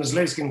face and his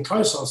legs getting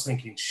close, I was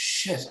thinking,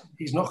 shit,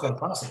 he's not gonna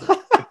pass it.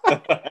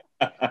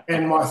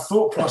 And my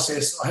thought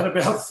process, I had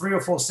about 3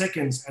 or 4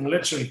 seconds, and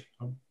literally,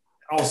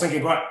 I was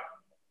thinking, right,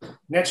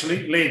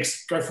 naturally,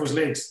 legs, go for his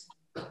legs.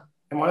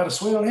 Am I allowed to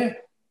swear on here?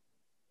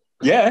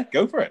 Yeah,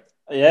 go for it.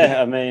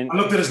 Yeah, I mean, I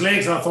looked at his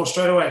legs and I thought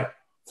straight away,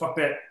 fuck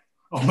that.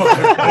 I'm not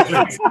going for those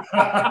legs.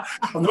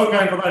 I'm not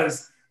going for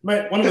those.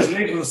 Mate, one of his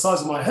legs was the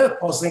size of my hip.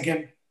 I was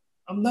thinking,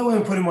 I'm no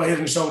way putting my head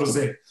and shoulders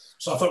there.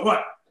 So I thought,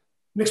 right,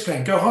 next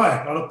plan, go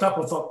high. And I looked up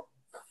and thought,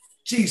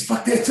 geez,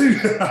 fuck that too.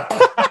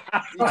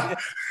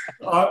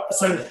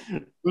 So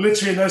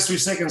literally in those 3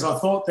 seconds, I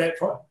thought that,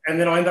 and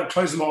then I ended up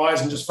closing my eyes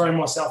and just throwing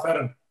myself at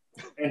him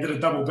and did a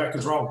double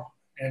backwards roll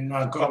and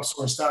got up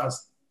scoring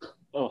stars.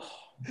 Oh,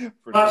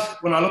 but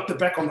when I looked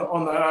back on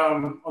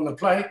the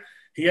play,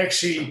 he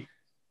actually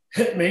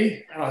hit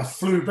me, and I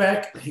flew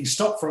back. He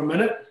stopped for a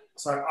minute,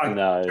 so I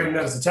gave him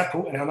that as a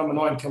tackle, and our number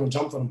 9 came and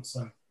jumped on him.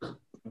 So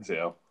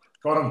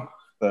got him.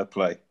 Fair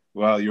play.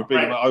 Well, you're a big.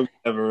 I would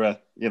never, I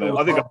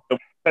think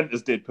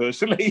centers did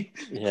personally.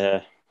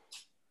 Yeah.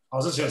 I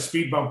was just a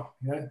speed bump,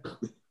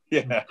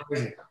 Yeah.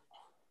 Crazy.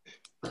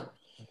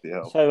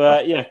 Yeah.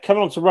 So,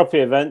 coming on to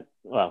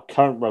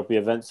current rugby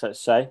events, let's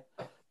say.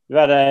 We've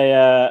had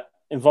a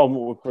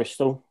involvement with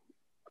Bristol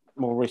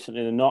more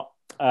recently than not.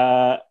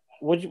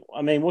 What do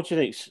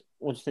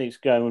you think's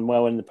going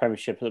well in the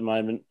Premiership at the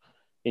moment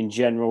in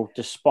general,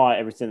 despite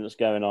everything that's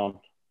going on?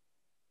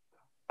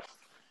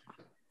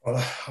 Well,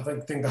 I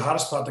think the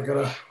hardest part they've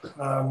got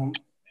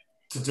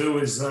to do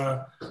is,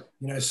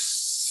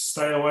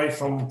 stay away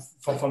from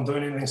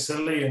doing anything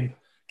silly and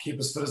keep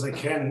as fit as they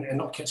can and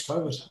not catch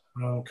COVID,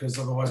 because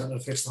otherwise it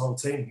affects the whole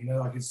team.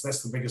 I guess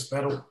that's the biggest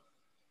battle.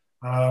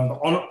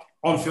 But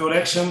on-field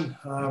action,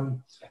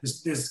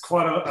 there's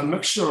quite a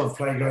mixture of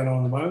play going on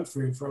at the moment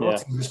for a lot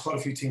of teams. There's quite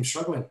a few teams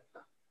struggling.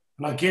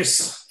 And I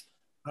guess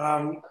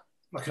I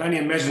can only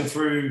imagine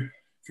through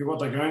what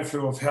they're going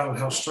through of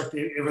how strict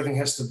everything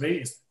has to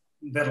be.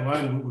 That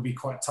alone would be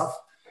quite tough.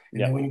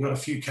 And then when you've got a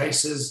few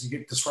cases, you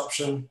get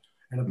disruption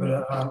and a bit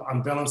of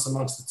unbalance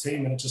amongst the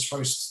team, and it just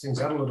throws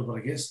things out a little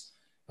bit, I guess.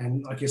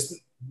 And I guess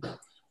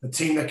the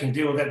team that can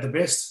deal with that the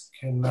best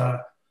can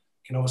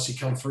obviously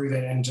come through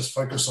that and just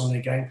focus on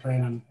their game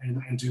plan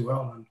and do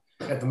well.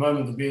 And at the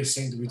moment, the Bears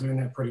seem to be doing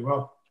that pretty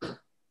well.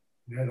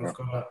 They've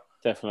got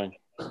definitely.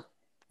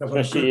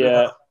 Especially,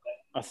 I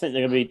think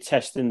they're going to be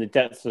testing the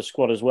depth of the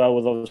squad as well,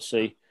 with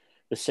obviously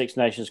the Six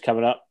Nations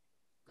coming up.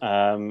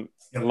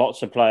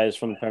 Lots of players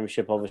from the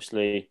Premiership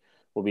obviously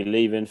will be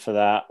leaving for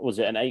that. Is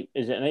it an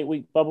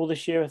 8-week bubble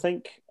this year? I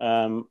think.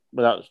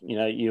 Without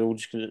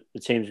the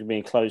teams are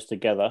being closed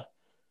together.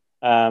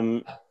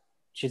 Do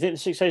you think the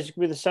Six Nations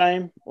will be the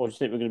same, or do you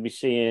think we're going to be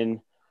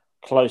seeing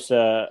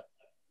closer,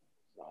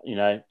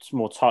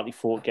 more tightly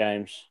fought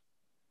games?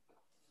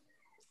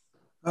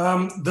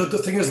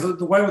 The thing is,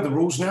 the way with the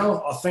rules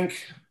now, I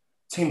think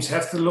teams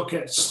have to look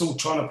at still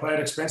trying to play it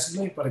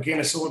expansively. But again,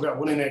 it's all about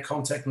winning that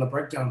contact and the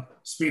breakdown.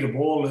 Speed of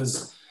ball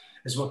is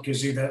what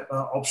gives you that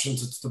option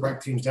to break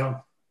teams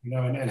down,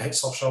 and hit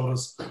soft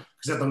shoulders.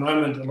 Because at the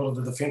moment, a lot of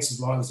the defensive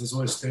lines, there's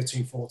always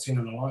 13, 14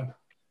 in a line,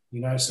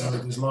 so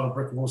there's a lot of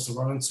brick walls to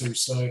run into.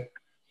 So,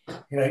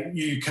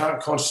 you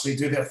can't consciously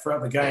do that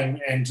throughout the game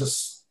and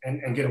just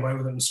and get away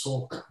with it and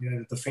score.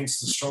 The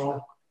defense is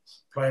strong,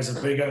 players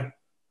are bigger.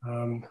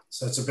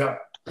 So it's about,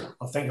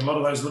 I think, a lot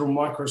of those little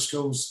micro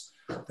skills.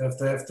 If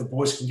the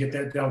boys can get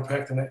that down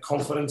packed and that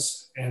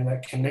confidence and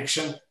that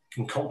connection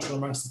and culture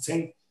amongst the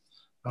team,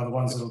 are the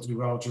ones that'll do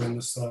well during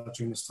this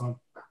time.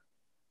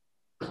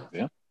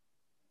 Yeah,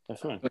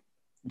 definitely.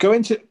 You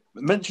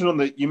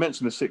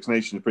mentioned the Six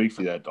Nations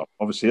briefly there, Dom.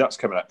 Obviously, that's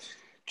coming up.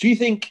 Do you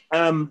think?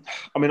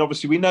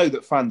 Obviously, we know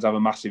that fans have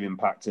a massive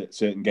impact at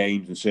certain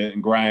games and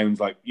certain grounds.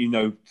 Like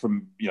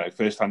from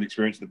first-hand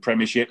experience of the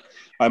Premiership.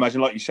 I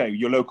imagine, like you say,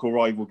 your local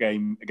rival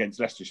game against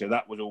Leicestershire,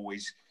 that was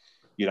always,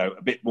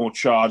 a bit more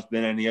charged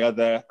than any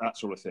other, that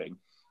sort of thing.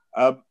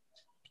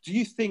 Do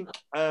you think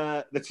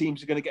the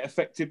teams are going to get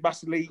affected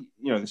massively?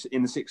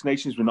 In the Six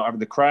Nations, we're not having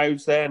the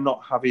crowds there,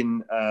 not having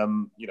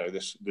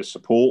the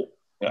support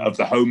of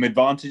the home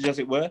advantage, as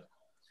it were.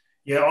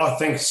 Yeah, I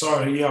think.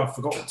 Sorry, yeah,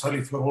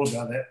 totally forgot all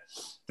about that.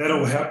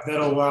 That'll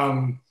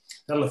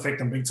affect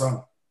them big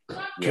time,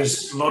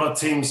 because a lot of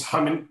teams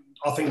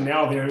I think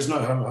now there is no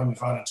home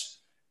advantage.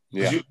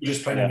 Because you're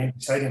just playing in an empty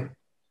stadium.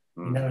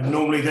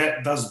 Normally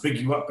that does big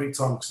you up big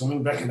time. Because I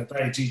mean, back in the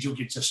day, you'll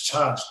get just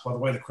charged by the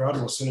way the crowd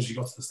was as soon as you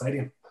got to the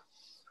stadium.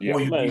 Yeah.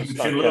 Or you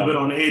feel a little bit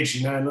on edge,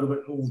 a little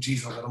bit. Oh,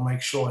 geez, I've got to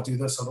make sure I do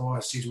this,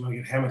 otherwise, we're going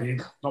to get hammered here,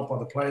 not by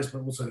the players,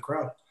 but also the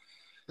crowd.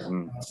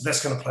 So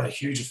that's going to play a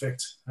huge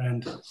effect.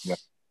 And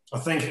I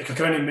think I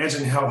can only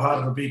imagine how hard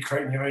it'll be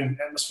creating your own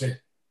atmosphere,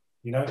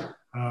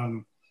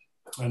 and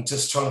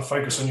just trying to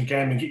focus on your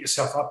game and get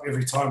yourself up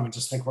every time and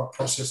just think, right,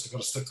 process, I've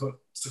got to stick to it,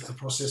 stick to the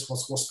process,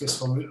 what's best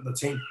for the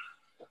team.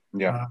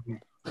 Yeah.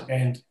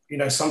 And,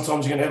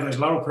 sometimes you're going to have those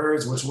lower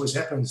periods, which always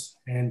happens,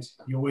 and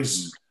you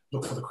always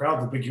look for the crowd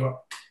to big you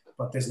up.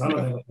 But there's none of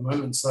that at the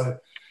moment. So,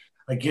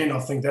 again, I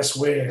think that's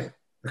where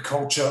the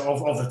culture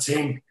of the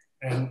team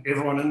and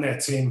everyone in that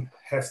team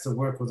have to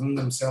work within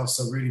themselves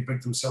to really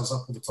big themselves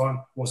up all the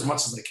time, or as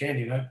much as they can,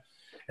 And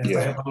if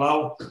they have a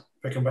lull,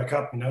 pick them back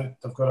up, they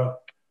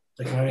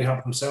can only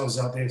help themselves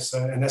out there. So,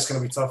 and that's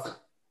going to be tough.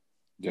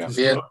 Yeah. It's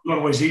not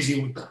always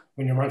easy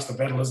when you're amongst the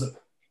battle, is it?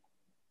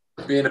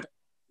 Being a bit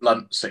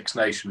blunt, Six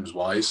Nations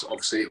wise,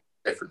 obviously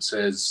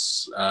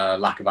differences,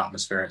 lack of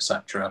atmosphere,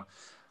 etc.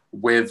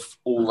 With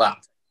all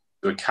that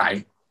to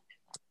account,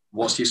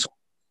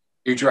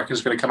 who do you reckon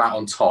is going to come out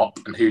on top,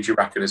 and who do you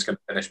reckon is going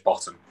to finish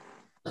bottom?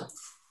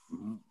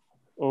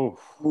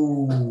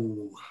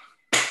 Ooh.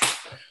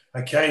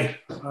 Okay.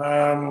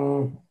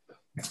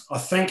 I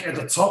think at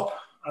the top,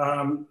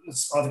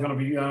 it's either going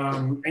to be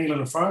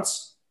England and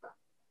France.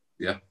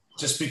 Yeah.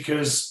 Just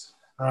because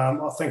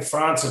I think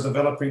France are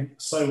developing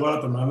so well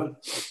at the moment.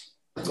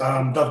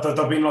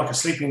 They've been like a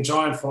sleeping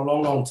giant for a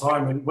long, long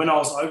time. And when I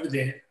was over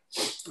there,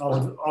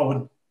 I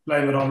would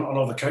blame it on a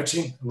lot of the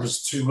coaching. It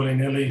was too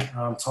willy-nilly.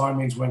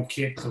 Timings weren't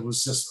kept. It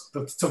was just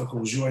the typical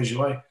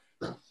jouet.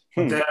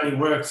 But they only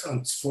worked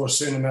for a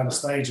certain amount of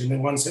stage. And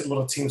then once a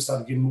lot of teams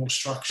started getting more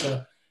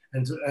structure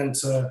and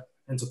to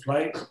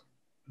play,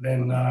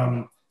 then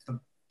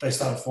they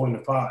started falling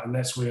apart. And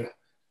that's where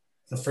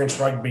the French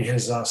rugby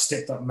has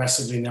stepped up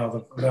massively now.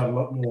 They've got a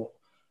lot more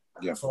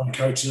foreign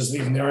coaches.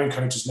 Even their own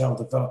coaches now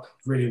develop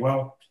really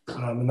well.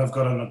 And they've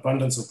got an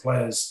abundance of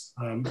players.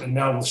 And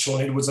now with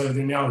Sean Edwards over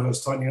there now,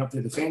 who's tightening up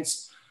their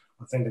defence,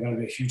 I think they're going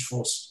to be a huge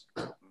force.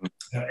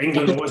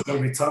 England are always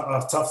going to be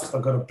tough.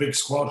 They've got a big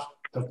squad.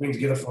 They've been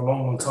together for a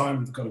long, long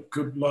time. They've got a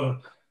good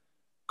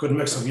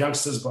mix of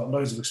youngsters, but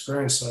loads of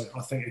experience. So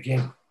I think,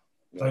 again,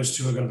 those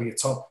two are going to be a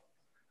top.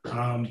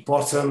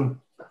 Bottom,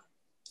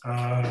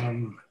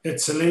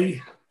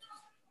 Italy.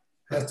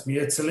 Have to be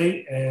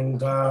Italy.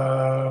 And,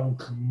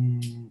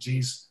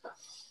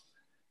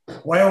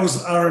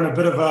 Wales are in a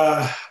bit of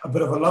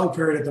a lull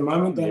period at the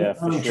moment. They're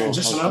in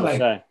transition, aren't they?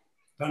 They're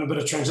in a bit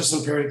of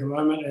transition period at the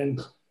moment.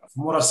 And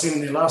from what I've seen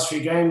in their last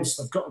few games,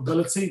 they've got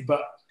ability,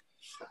 but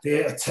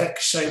their attack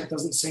shape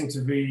doesn't seem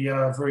to be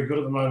very good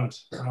at the moment.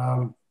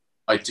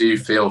 I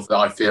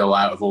feel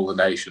out of all the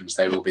nations,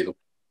 they will be the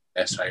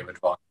best favoured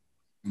one.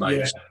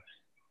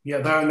 Yeah,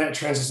 they're in that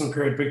transition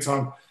period big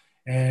time.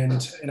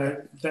 And,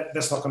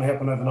 that's not going to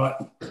happen overnight.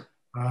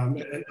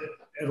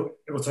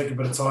 It'll take a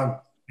bit of time,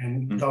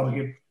 and they'll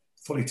get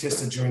fully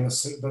tested during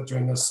this Six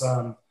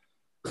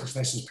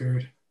Nations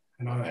period.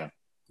 And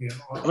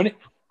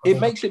it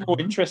makes it more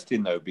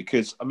interesting though,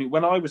 because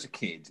when I was a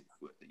kid,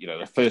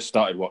 I first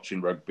started watching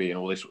rugby and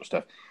all this sort of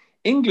stuff.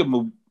 England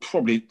were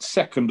probably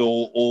second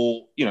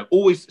or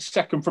always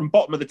second from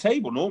bottom of the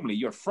table. Normally,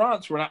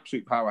 France were an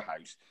absolute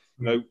powerhouse.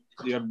 You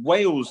had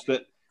Wales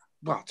that.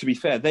 Well, to be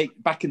fair,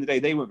 back in the day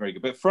they weren't very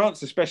good, but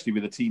France, especially,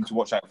 with a team to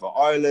watch out for.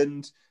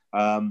 Ireland,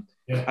 and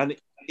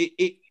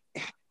it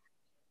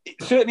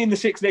certainly in the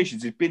Six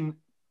Nations, it's been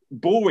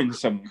boring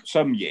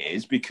some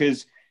years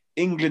because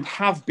England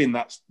have been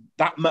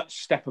that much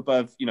step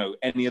above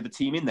any other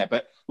team in there.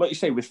 But like you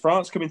say, with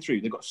France coming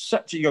through, they've got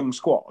such a young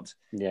squad.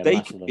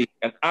 They could be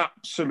an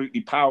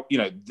absolutely power.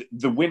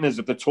 The winners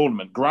of the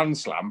tournament, Grand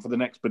Slam, for the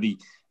next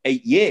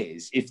 8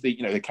 years if they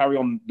they carry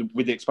on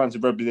with the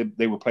expansive rugby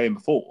they were playing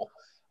before.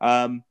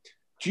 Do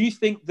you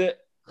think that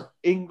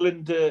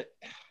England are,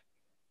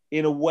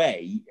 in a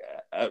way,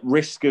 at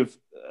risk of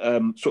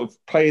sort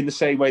of playing the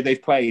same way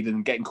they've played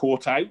and getting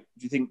caught out?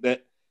 Do you think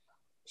that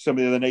some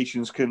of the other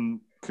nations can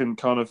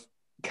kind of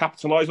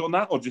capitalise on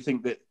that, or do you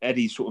think that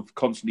Eddie's sort of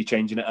constantly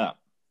changing it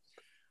up?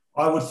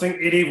 I would think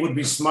Eddie would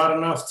be smart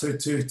enough to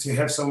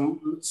have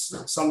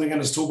something in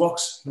his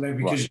toolbox,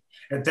 because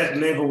at that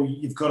level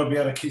you've got to be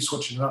able to keep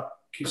switching it up,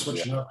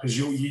 because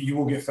you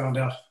will get found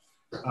out.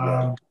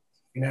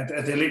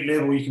 At the elite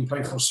level, you can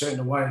play for a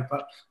certain way,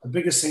 but the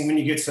biggest thing when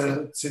you get to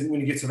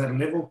that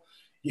level,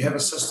 you have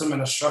a system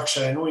and a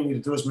structure, and all you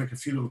need to do is make a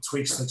few little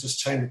tweaks that just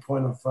change the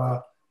point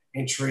of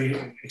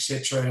entry,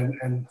 etc.,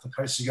 and the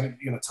coach you're going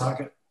to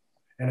target,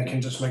 and it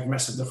can just make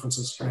massive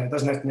differences. It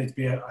doesn't need to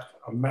be a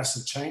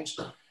massive change.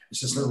 It's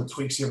just little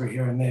tweaks every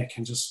here and there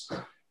can just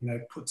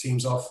put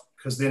teams off,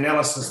 because the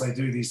analysis they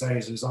do these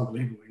days is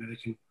unbelievable.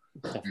 You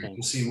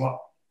can see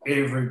what.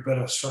 Every bit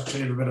of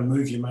structure, every bit of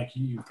move you make,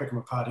 you can pick them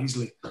apart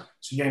easily.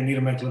 So you need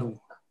to make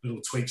little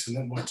tweaks, and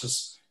that might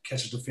just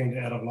catch a defender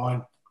out of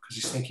line because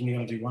he's thinking you're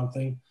going to do one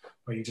thing,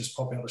 but you just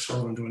pop out the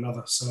shoulder and do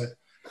another. So,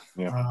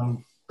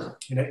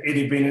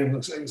 Eddie being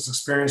as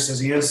experienced as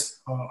he is,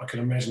 I can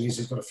imagine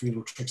he's got a few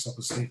little tricks up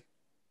his sleeve.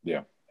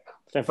 Yeah.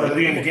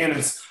 Definitely. But then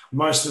again,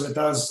 most of it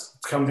does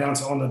come down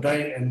to on the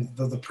day and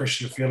the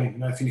pressure you're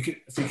feeling. If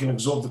you can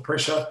absorb the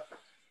pressure,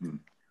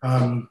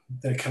 then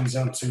it comes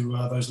down to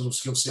those little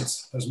skill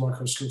sets, those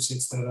micro skill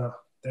sets that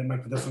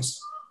make the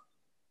difference.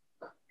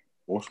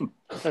 Awesome.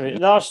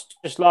 Last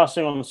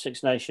thing on the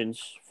Six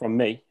Nations from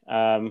me.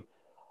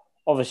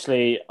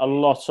 Obviously, a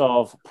lot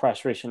of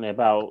press recently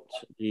about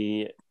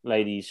the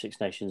Ladies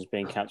Six Nations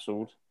being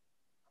cancelled,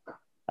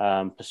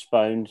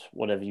 postponed,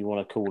 whatever you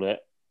want to call it.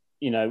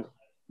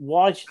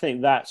 Why do you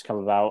think that's come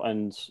about?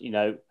 And,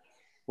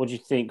 what do you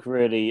think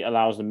really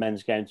allows the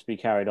men's game to be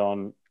carried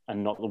on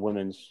and not the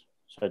women's,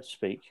 so to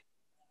speak?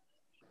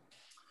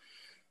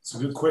 It's a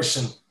good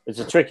question. It's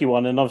a tricky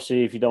one, and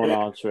obviously, if you don't want to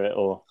answer it,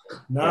 or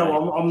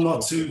I'm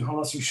not too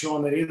sure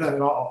on that either.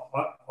 And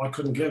I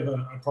couldn't give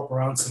a proper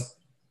answer.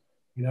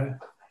 Any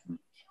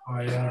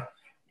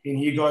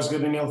you guys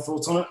got any other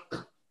thoughts on it?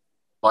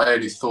 My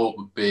only thought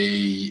would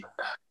be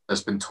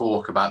there's been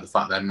talk about the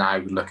fact they're now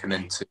looking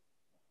into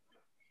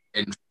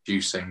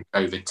introducing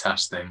COVID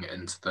testing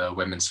into the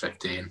women's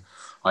 15.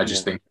 I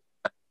just think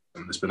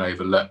that's been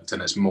overlooked,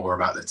 and it's more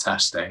about the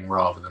testing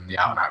rather than the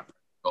out-and-out.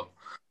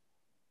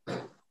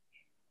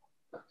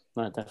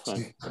 No,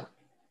 definitely.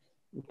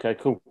 Okay,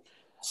 cool.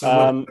 So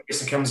I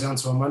guess it comes down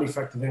to a money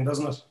factor then,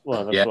 doesn't it?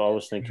 Well, that's what I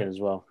was thinking as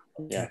well.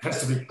 Yeah, it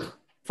has to be.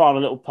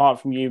 final little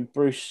part from you,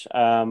 Bruce.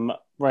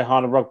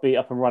 Rayhana Rugby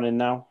up and running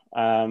now.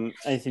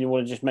 Anything you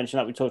want to just mention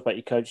that we talked about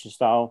your coaching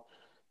style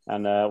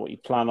and what you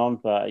plan on?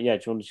 But yeah,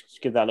 do you want to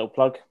just give that a little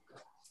plug?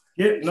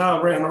 Yeah,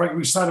 no, Rayhana Rugby,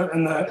 we started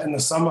in the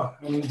summer,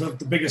 and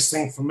the biggest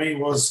thing for me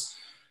was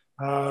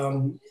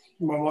my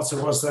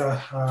motto was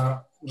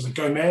the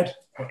go mad,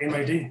 or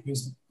MAD,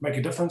 means make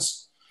a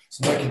difference.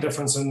 So make a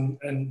difference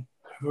in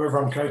whoever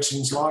I'm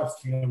coaching's life,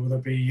 whether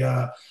it be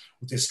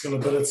with their skill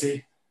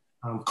ability,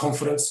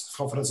 confidence.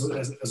 Confidence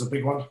is a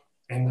big one,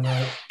 and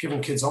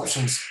giving kids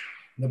options.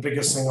 And the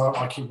biggest thing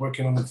I keep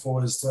working on them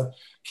for is to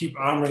keep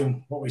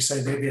armouring what we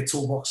say their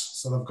toolbox,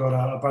 so they've got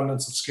an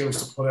abundance of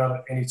skills to put out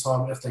at any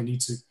time if they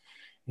need to.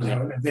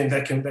 And then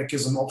that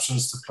gives them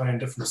options to play in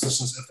different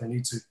positions if they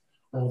need to.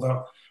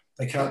 Although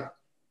they can't.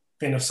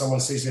 Then if someone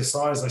sees their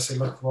size, they say,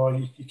 look, well,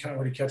 you can't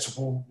really catch a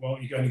ball. Well,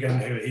 you're only going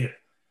here.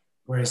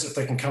 Whereas if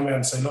they can come out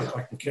and say, look,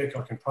 I can kick,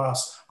 I can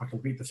pass, I can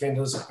beat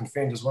defenders, I can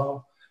defend as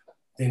well,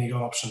 then you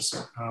got options.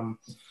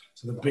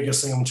 So the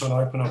biggest thing I'm trying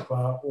to open up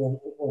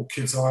all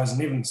kids' eyes,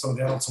 and even some of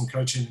the adults I'm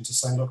coaching, and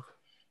just saying, look,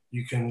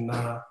 you don't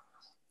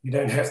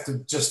have to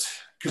just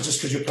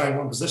because you're playing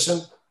one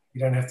position, you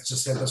don't have to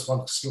just have this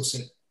one skill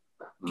set.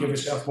 Give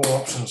yourself more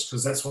options,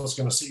 because that's what's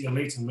going to set you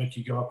elite and make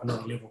you go up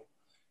another level.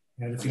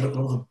 And if you look at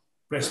all the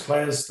best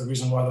players, the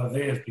reason why they're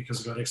there is because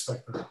they've got X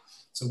factor.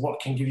 So what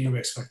can give you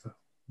X factor?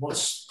 What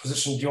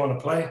position do you want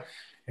to play?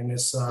 And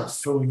let's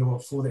fill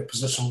that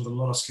position with a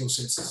lot of skill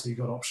sets, so you've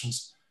got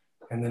options.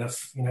 And then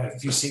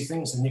if you see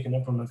things, then you can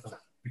implement them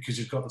because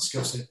you've got the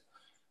skill set.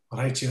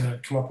 I'd hate you to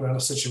come up around a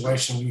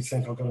situation where you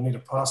think, I'm going to need to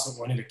pass it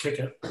or I need to kick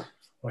it.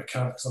 Well, I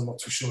can't because I'm not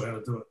too sure how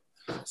to do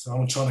it. So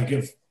I'm trying to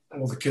give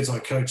all the kids I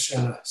coach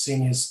and the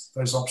seniors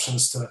those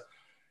options to,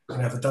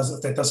 if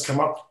that does come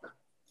up,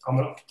 I'm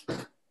going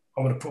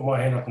to put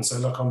my hand up and say,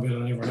 look, I'm better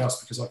than everyone else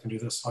because I can do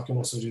this. I can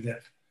also do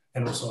that.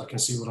 And also I can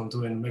see what I'm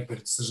doing and make better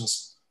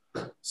decisions.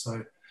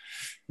 So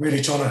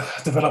really trying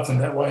to develop them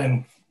that way.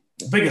 And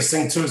the biggest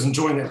thing too is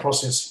enjoying that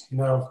process,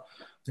 they're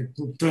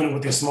doing it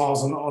with their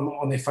smiles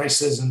on their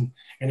faces and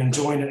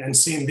enjoying it and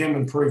seeing them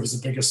improve is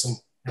the biggest thing.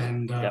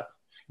 And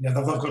they've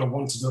got to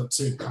want to do it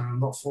too.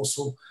 Not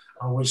forceful.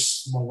 I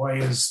wish my way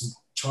is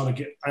trying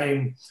to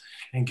aim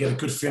and get a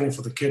good feeling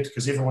for the kid,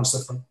 because everyone's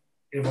different.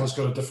 Everyone's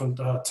got a different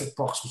tick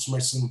box, which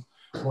makes them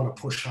want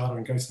to push harder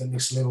and go to that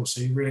next level.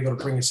 So you really got to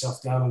bring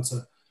yourself down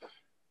into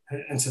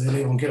the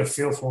level and get a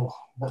feel for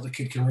what the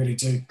kid can really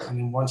do. And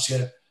then once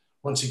you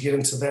get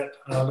into that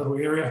little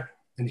area,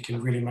 then you can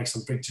really make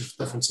some big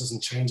differences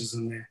and changes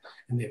in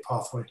their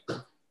pathway.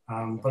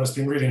 But it's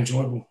been really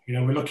enjoyable.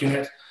 We're looking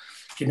at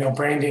getting our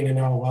branding and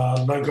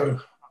our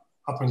logo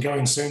up and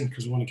going soon,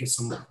 because we want to get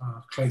some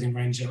clothing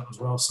range out as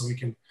well, so we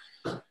can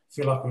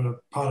feel like we're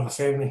part of a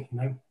family.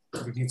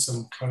 We need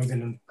some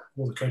clothing and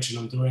all the coaching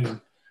I'm doing, and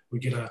we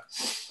get a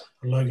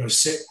logo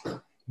set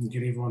and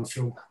get everyone to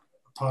feel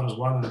a part as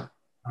one.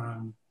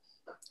 And,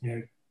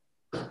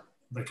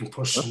 they can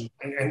push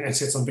and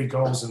set some big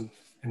goals and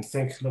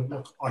think,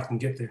 look, I can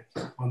get there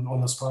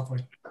on this pathway.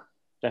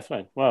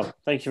 Definitely. Well,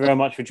 thank you very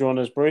much for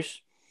joining us, Bruce.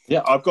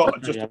 Yeah, I've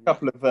got just a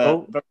couple of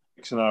very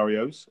quick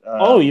scenarios.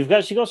 You've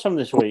actually got some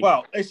this week.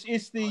 Well,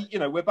 it's the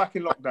we're back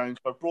in lockdown,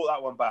 so I brought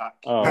that one back.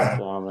 Oh,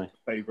 blimey.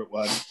 Favourite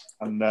one,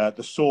 and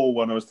the Saw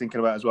one I was thinking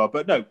about as well.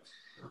 But no,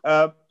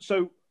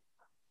 so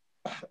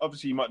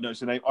obviously you might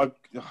notice the name. I've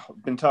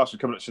been tasked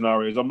with coming up with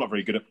scenarios. I'm not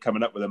very good at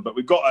coming up with them, but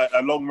we've got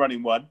a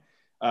long-running one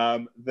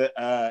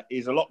that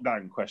is a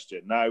lockdown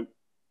question. Now,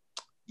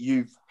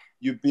 you've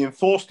been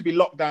forced to be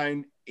locked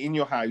down in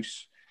your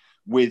house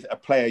with a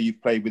player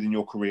you've played with in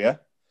your career.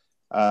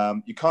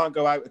 You can't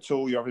go out at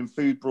all. You're having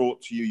food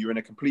brought to you. You're in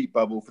a complete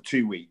bubble for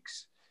 2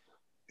 weeks.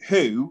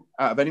 Who,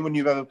 out of anyone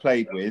you've ever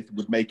played with,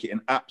 would make it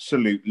an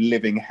absolute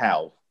living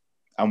hell,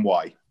 and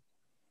why?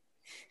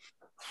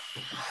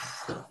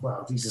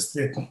 Well,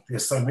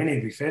 there's so many,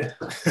 to be fair.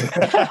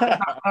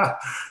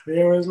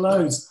 There is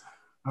loads.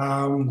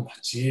 Who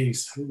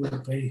would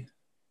it be?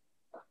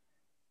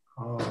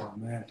 Oh,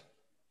 man.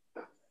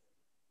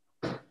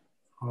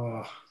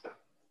 Oh,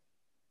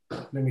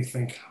 let me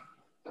think.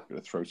 I'm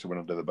going to throw someone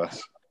under the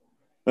bus.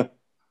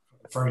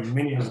 Throw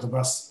many under the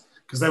bus,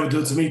 because they would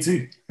do it to me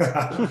too.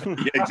 Yeah,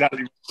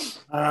 exactly.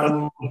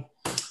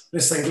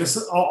 Let's think.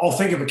 I'll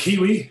think of a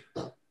Kiwi,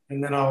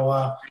 and then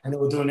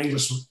we'll do an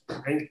English.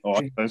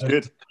 Oh, sounds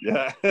good.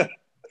 Yeah.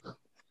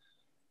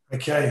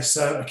 Okay,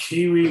 so a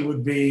Kiwi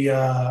would be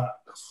Eric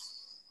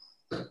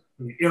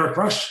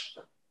Rush.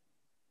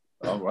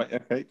 All right.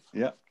 Okay.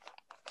 Yeah.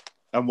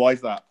 And why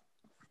is that?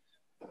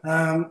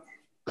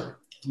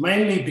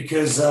 Mainly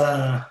because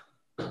I'm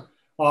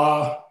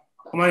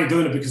only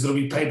doing it because it'll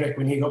be payback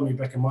when he got me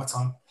back in my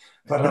time.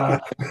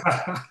 But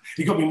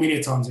he got me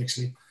many times,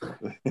 actually.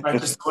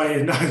 Just the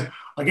way,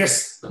 I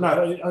guess,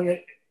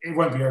 it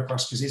won't be Eric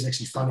Rush because he's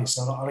actually funny.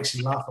 So I'll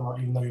actually laugh a lot,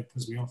 even though he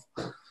pisses me off.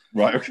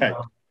 Right, okay.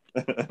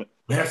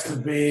 We have to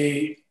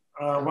be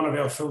one of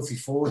our filthy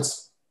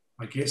forwards,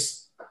 I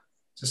guess,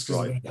 just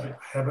because of their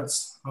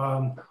habits.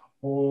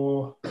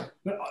 Or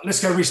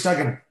let's go Rhys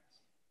Duggan.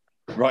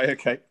 Right,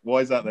 okay. Why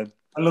is that then?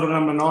 a little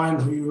number 9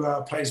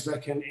 who plays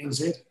back in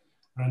NZ,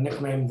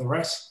 nicknamed the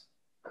Rat.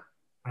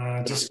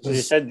 Just you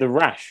said the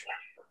Rash.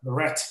 The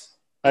Rat.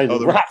 Oh,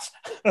 the Rat.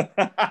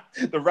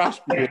 The Rash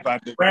would be a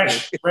bad name.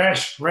 Rat,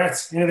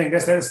 anything.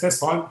 That's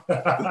fine.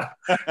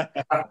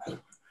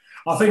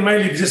 I think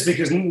mainly just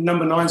because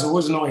number 9's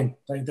always annoying.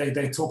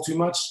 They talk too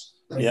much.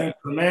 They think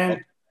of the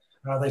man.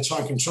 They try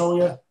and control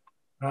you.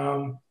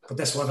 But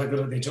that's why they're good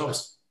at their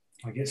jobs,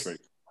 I guess.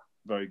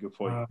 Very good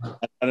point.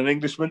 And an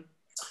Englishman?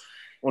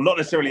 Well, not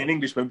necessarily an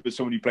Englishman, but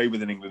someone you played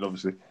with in England,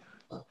 obviously.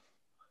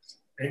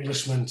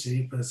 Englishman,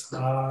 jeepers.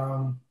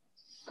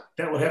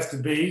 That would have to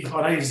be.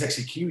 I know he's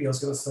actually Kiwi. I was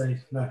going to say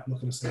no. I'm not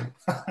going to say him.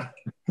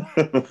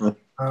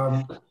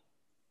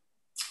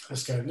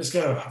 Let's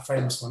go. A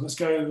famous one. Let's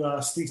go.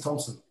 Steve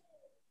Thompson.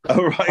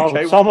 Oh right.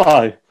 Okay. Tomo.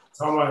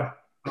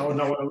 I would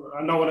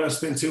not want to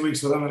spend 2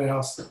 weeks with him in the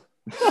house.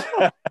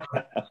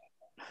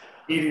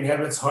 Eating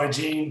habits,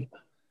 hygiene,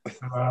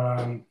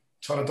 trying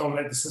to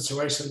dominate the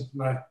situation.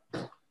 No.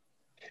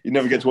 You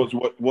never get to watch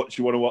what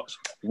you want to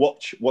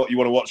watch what you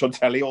want to watch on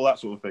telly, all that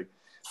sort of thing.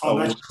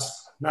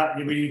 No,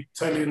 you'll be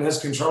totally in his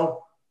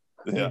control.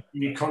 Yeah.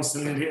 You'll be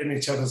constantly getting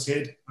each other's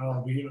head.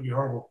 It'll be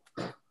horrible.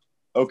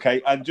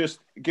 Okay, and just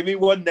give me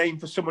one name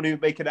for someone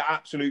who'd make it an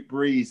absolute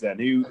breeze then.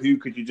 Who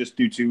could you just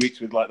do 2 weeks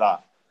with like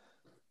that?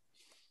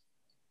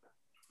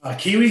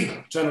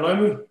 Kiwi, Jonah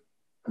Lomu.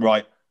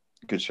 Right.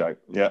 Good show.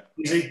 Yeah.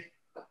 Easy.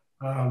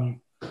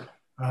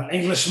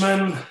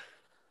 Englishman.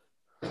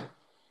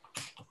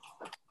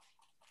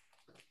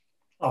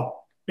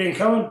 Ben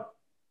Cohen.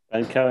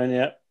 Ben Cohen,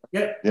 yeah.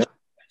 Yeah.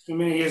 It's been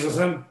many years with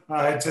him.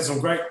 I had some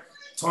great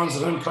times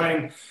with him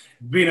playing,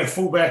 being a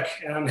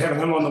fullback and having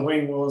him on the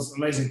wing was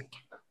amazing.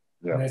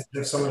 Yeah. And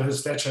have someone of his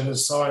stature and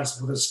his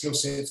size with his skill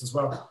sets as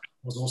well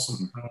was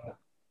awesome.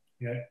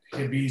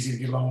 He'd be easy to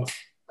get along with.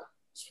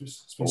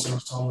 Spend so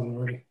much time with him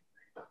already.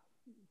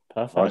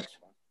 Perfect. Right.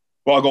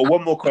 Well, I've got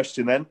one more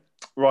question then.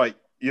 Right.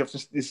 You have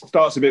to. This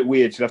starts a bit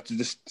weird. You have to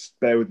just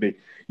bear with me.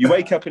 You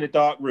wake up in a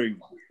dark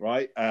room,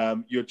 right?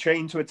 You're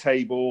chained to a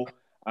table,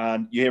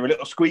 and you hear a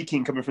little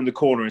squeaking coming from the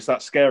corner. It's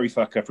that scary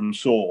fucker from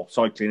Saw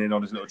cycling in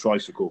on his little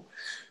tricycle.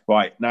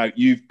 Right now,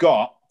 you've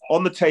got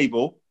on the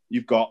table.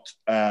 You've got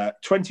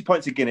 20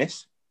 pints of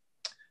Guinness,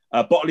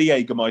 a bottle of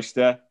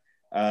Jägermeister,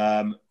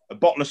 a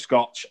bottle of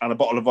Scotch, and a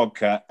bottle of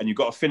vodka, and you've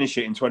got to finish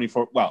it in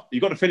 24. Well,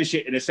 you've got to finish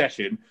it in a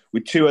session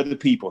with 2 other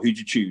people. Who'd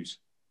you choose?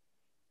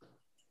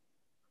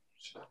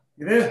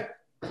 You there?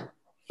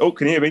 Oh,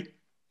 can you hear me?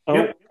 Oh.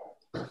 Yep.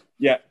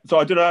 Yeah. So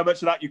I don't know how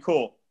much of that you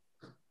caught.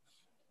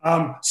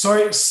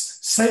 Sorry,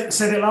 say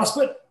that last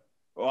bit.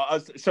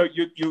 Well, so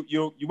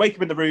you wake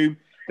up in the room.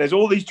 There's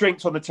all these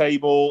drinks on the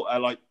table,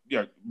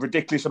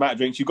 ridiculous amount of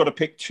drinks. You've got to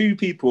pick 2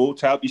 people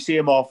to help you see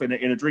them off in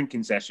a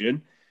drinking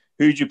session.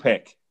 Who'd you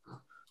pick?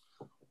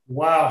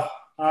 Wow.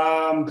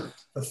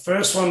 The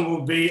first one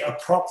will be a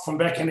prop from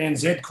back in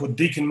NZ called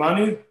Deacon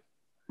Manu.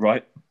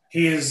 Right.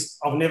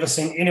 I've never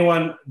seen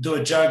anyone do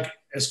a jug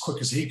as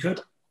quick as he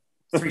could.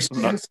 3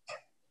 seconds.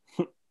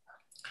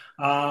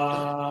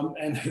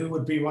 And who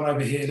would be one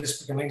over here?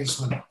 Let's pick an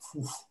Englishman.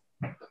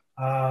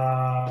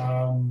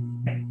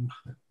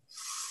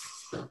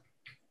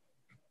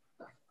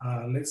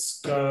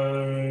 Let's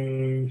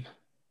go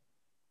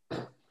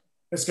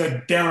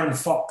Darren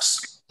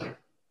Fox,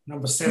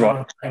 number 7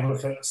 Right. playing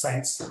with the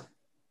Saints.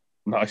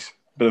 Nice.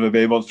 Bit of a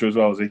beer monster as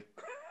well, is he?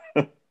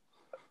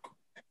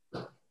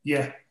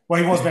 Yeah.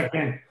 Well, he was back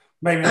then.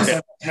 Maybe not so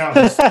much now.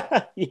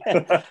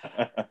 Yeah.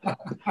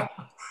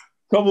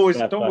 Tom always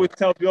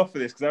tells me off for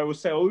this because I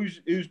always say, "Oh,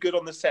 who's good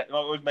on the set?" And I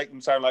always make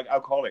them sound like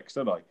alcoholics,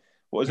 don't I?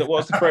 What is it?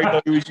 What's the phrase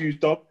I always use,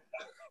 Dom?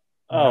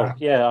 Oh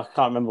yeah, I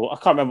can't remember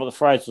what the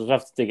phrase was. I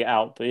have to dig it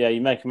out. But yeah,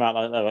 you make them out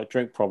like they're like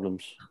drink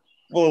problems.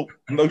 Well,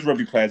 most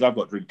rugby players, I've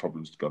got drink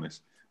problems, to be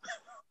honest.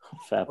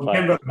 Fair play.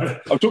 I'm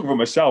talking for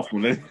myself,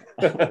 really.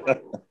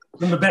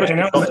 Remember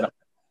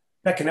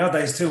back in our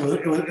days too,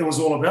 it was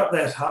all about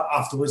that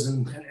afterwards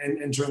and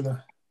during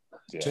the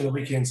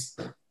weekends.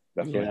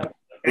 Definitely.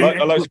 Yeah.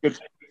 I like good.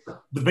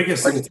 The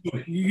biggest thing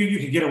too, you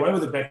could get away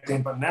with it back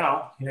then, but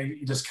now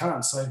you just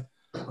can't. So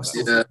I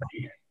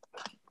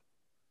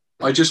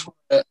just want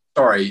to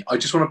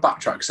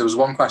backtrack because there was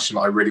one question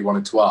that I really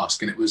wanted to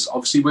ask, and it was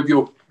obviously with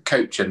your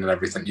coaching and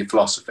everything, your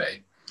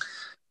philosophy,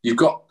 you've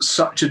got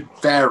such a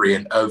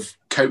variant of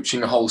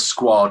coaching a whole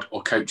squad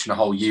or coaching a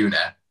whole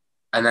unit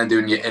and then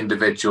doing your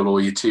individual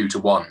or your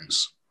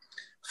 2-to-1s.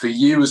 For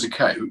you as a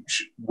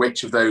coach,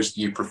 which of those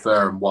do you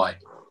prefer and why?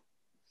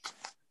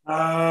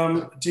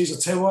 Geez, I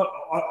tell you what,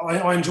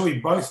 I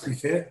enjoy both, to be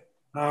fair.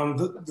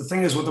 The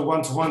thing is with the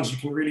 1-to-1s, you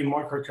can really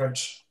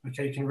micro-coach.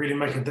 Okay, you can really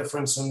make a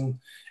difference in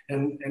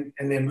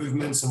their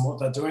movements and what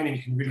they're doing, and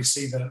you can really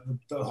see the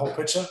whole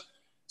picture.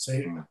 So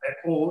at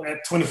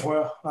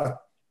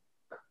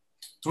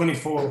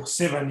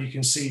 24/7, you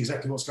can see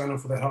exactly what's going on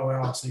for that whole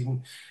hour. So you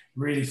can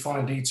really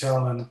find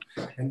detail and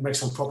make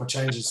some proper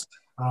changes.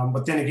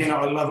 But then again,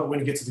 I love it when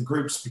you get to the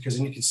groups because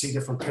then you can see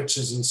different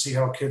pictures and see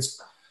how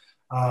kids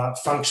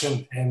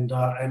function and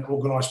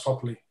organise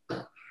properly.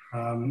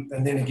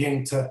 And then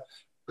again, to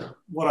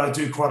what I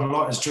do quite a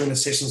lot is during the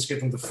sessions, get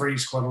them to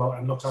freeze quite a lot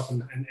and look up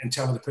and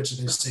tell me the picture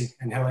they see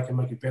and how they can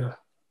make it better.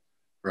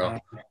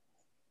 Right.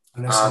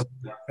 And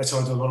that's how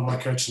I do a lot of my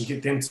coaching,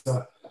 get them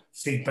to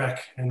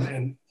feedback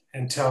and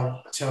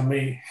tell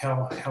me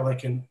how they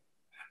can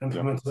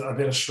implement a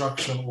better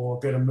structure or a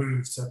better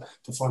move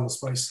to find the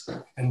space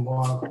and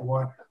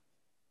why.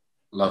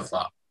 Love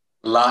that.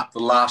 The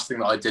last thing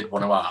that I did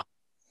want to ask,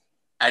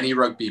 any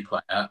rugby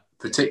player,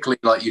 particularly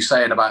like you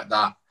saying about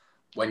that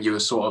when you were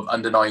sort of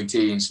under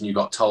 19s and you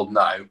got told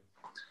no,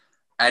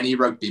 any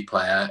rugby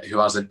player who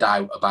has a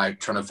doubt about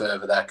trying to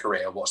further their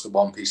career, what's the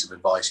one piece of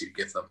advice you'd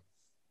give them?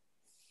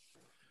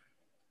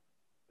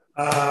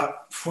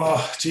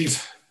 Well,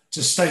 geez,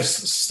 just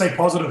stay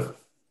positive.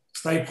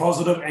 Stay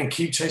positive and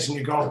keep chasing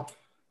your goal.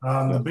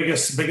 The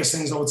biggest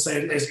things I would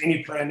say is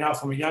any player now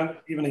from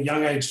even a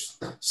young age,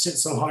 set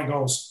some high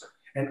goals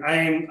and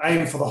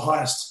aim for the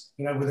highest,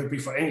 whether it be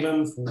for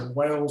England, for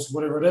Wales,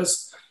 whatever it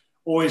is.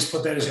 Always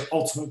put that as your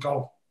ultimate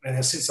goal and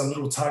then set some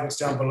little targets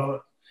down below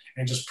it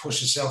and just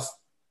push yourself.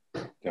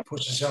 Yeah.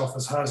 Push yourself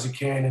as hard as you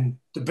can. And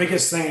the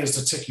biggest thing is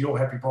to tick your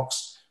happy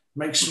box.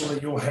 Make sure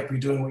that you're happy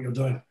doing what you're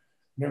doing.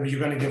 Remember, you're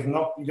going to have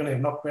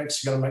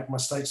knockbacks, you're going to make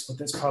mistakes, but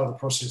that's part of the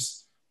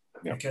process.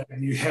 Yeah. Okay,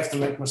 you have to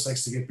make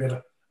mistakes to get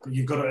better, but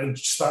you've got to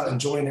start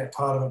enjoying that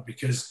part of it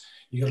because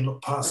you got to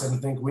look past that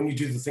and think when you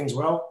do the things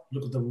well,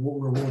 look at the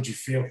reward you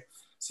feel.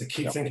 So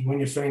keep thinking when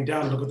you're feeling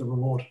down, look at the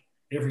reward.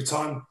 Every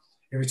time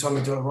you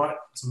do it right,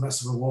 it's a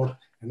massive reward,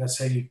 and that's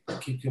how you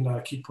keep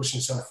pushing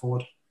yourself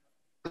forward.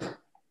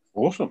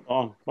 Awesome.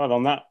 Well,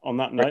 on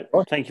that note,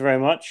 thank you very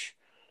much.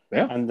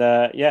 Yeah. And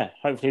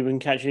hopefully we can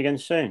catch you again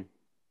soon.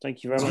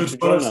 Thank you very much for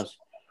joining us.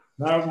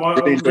 No, I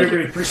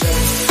really appreciate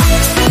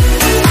it.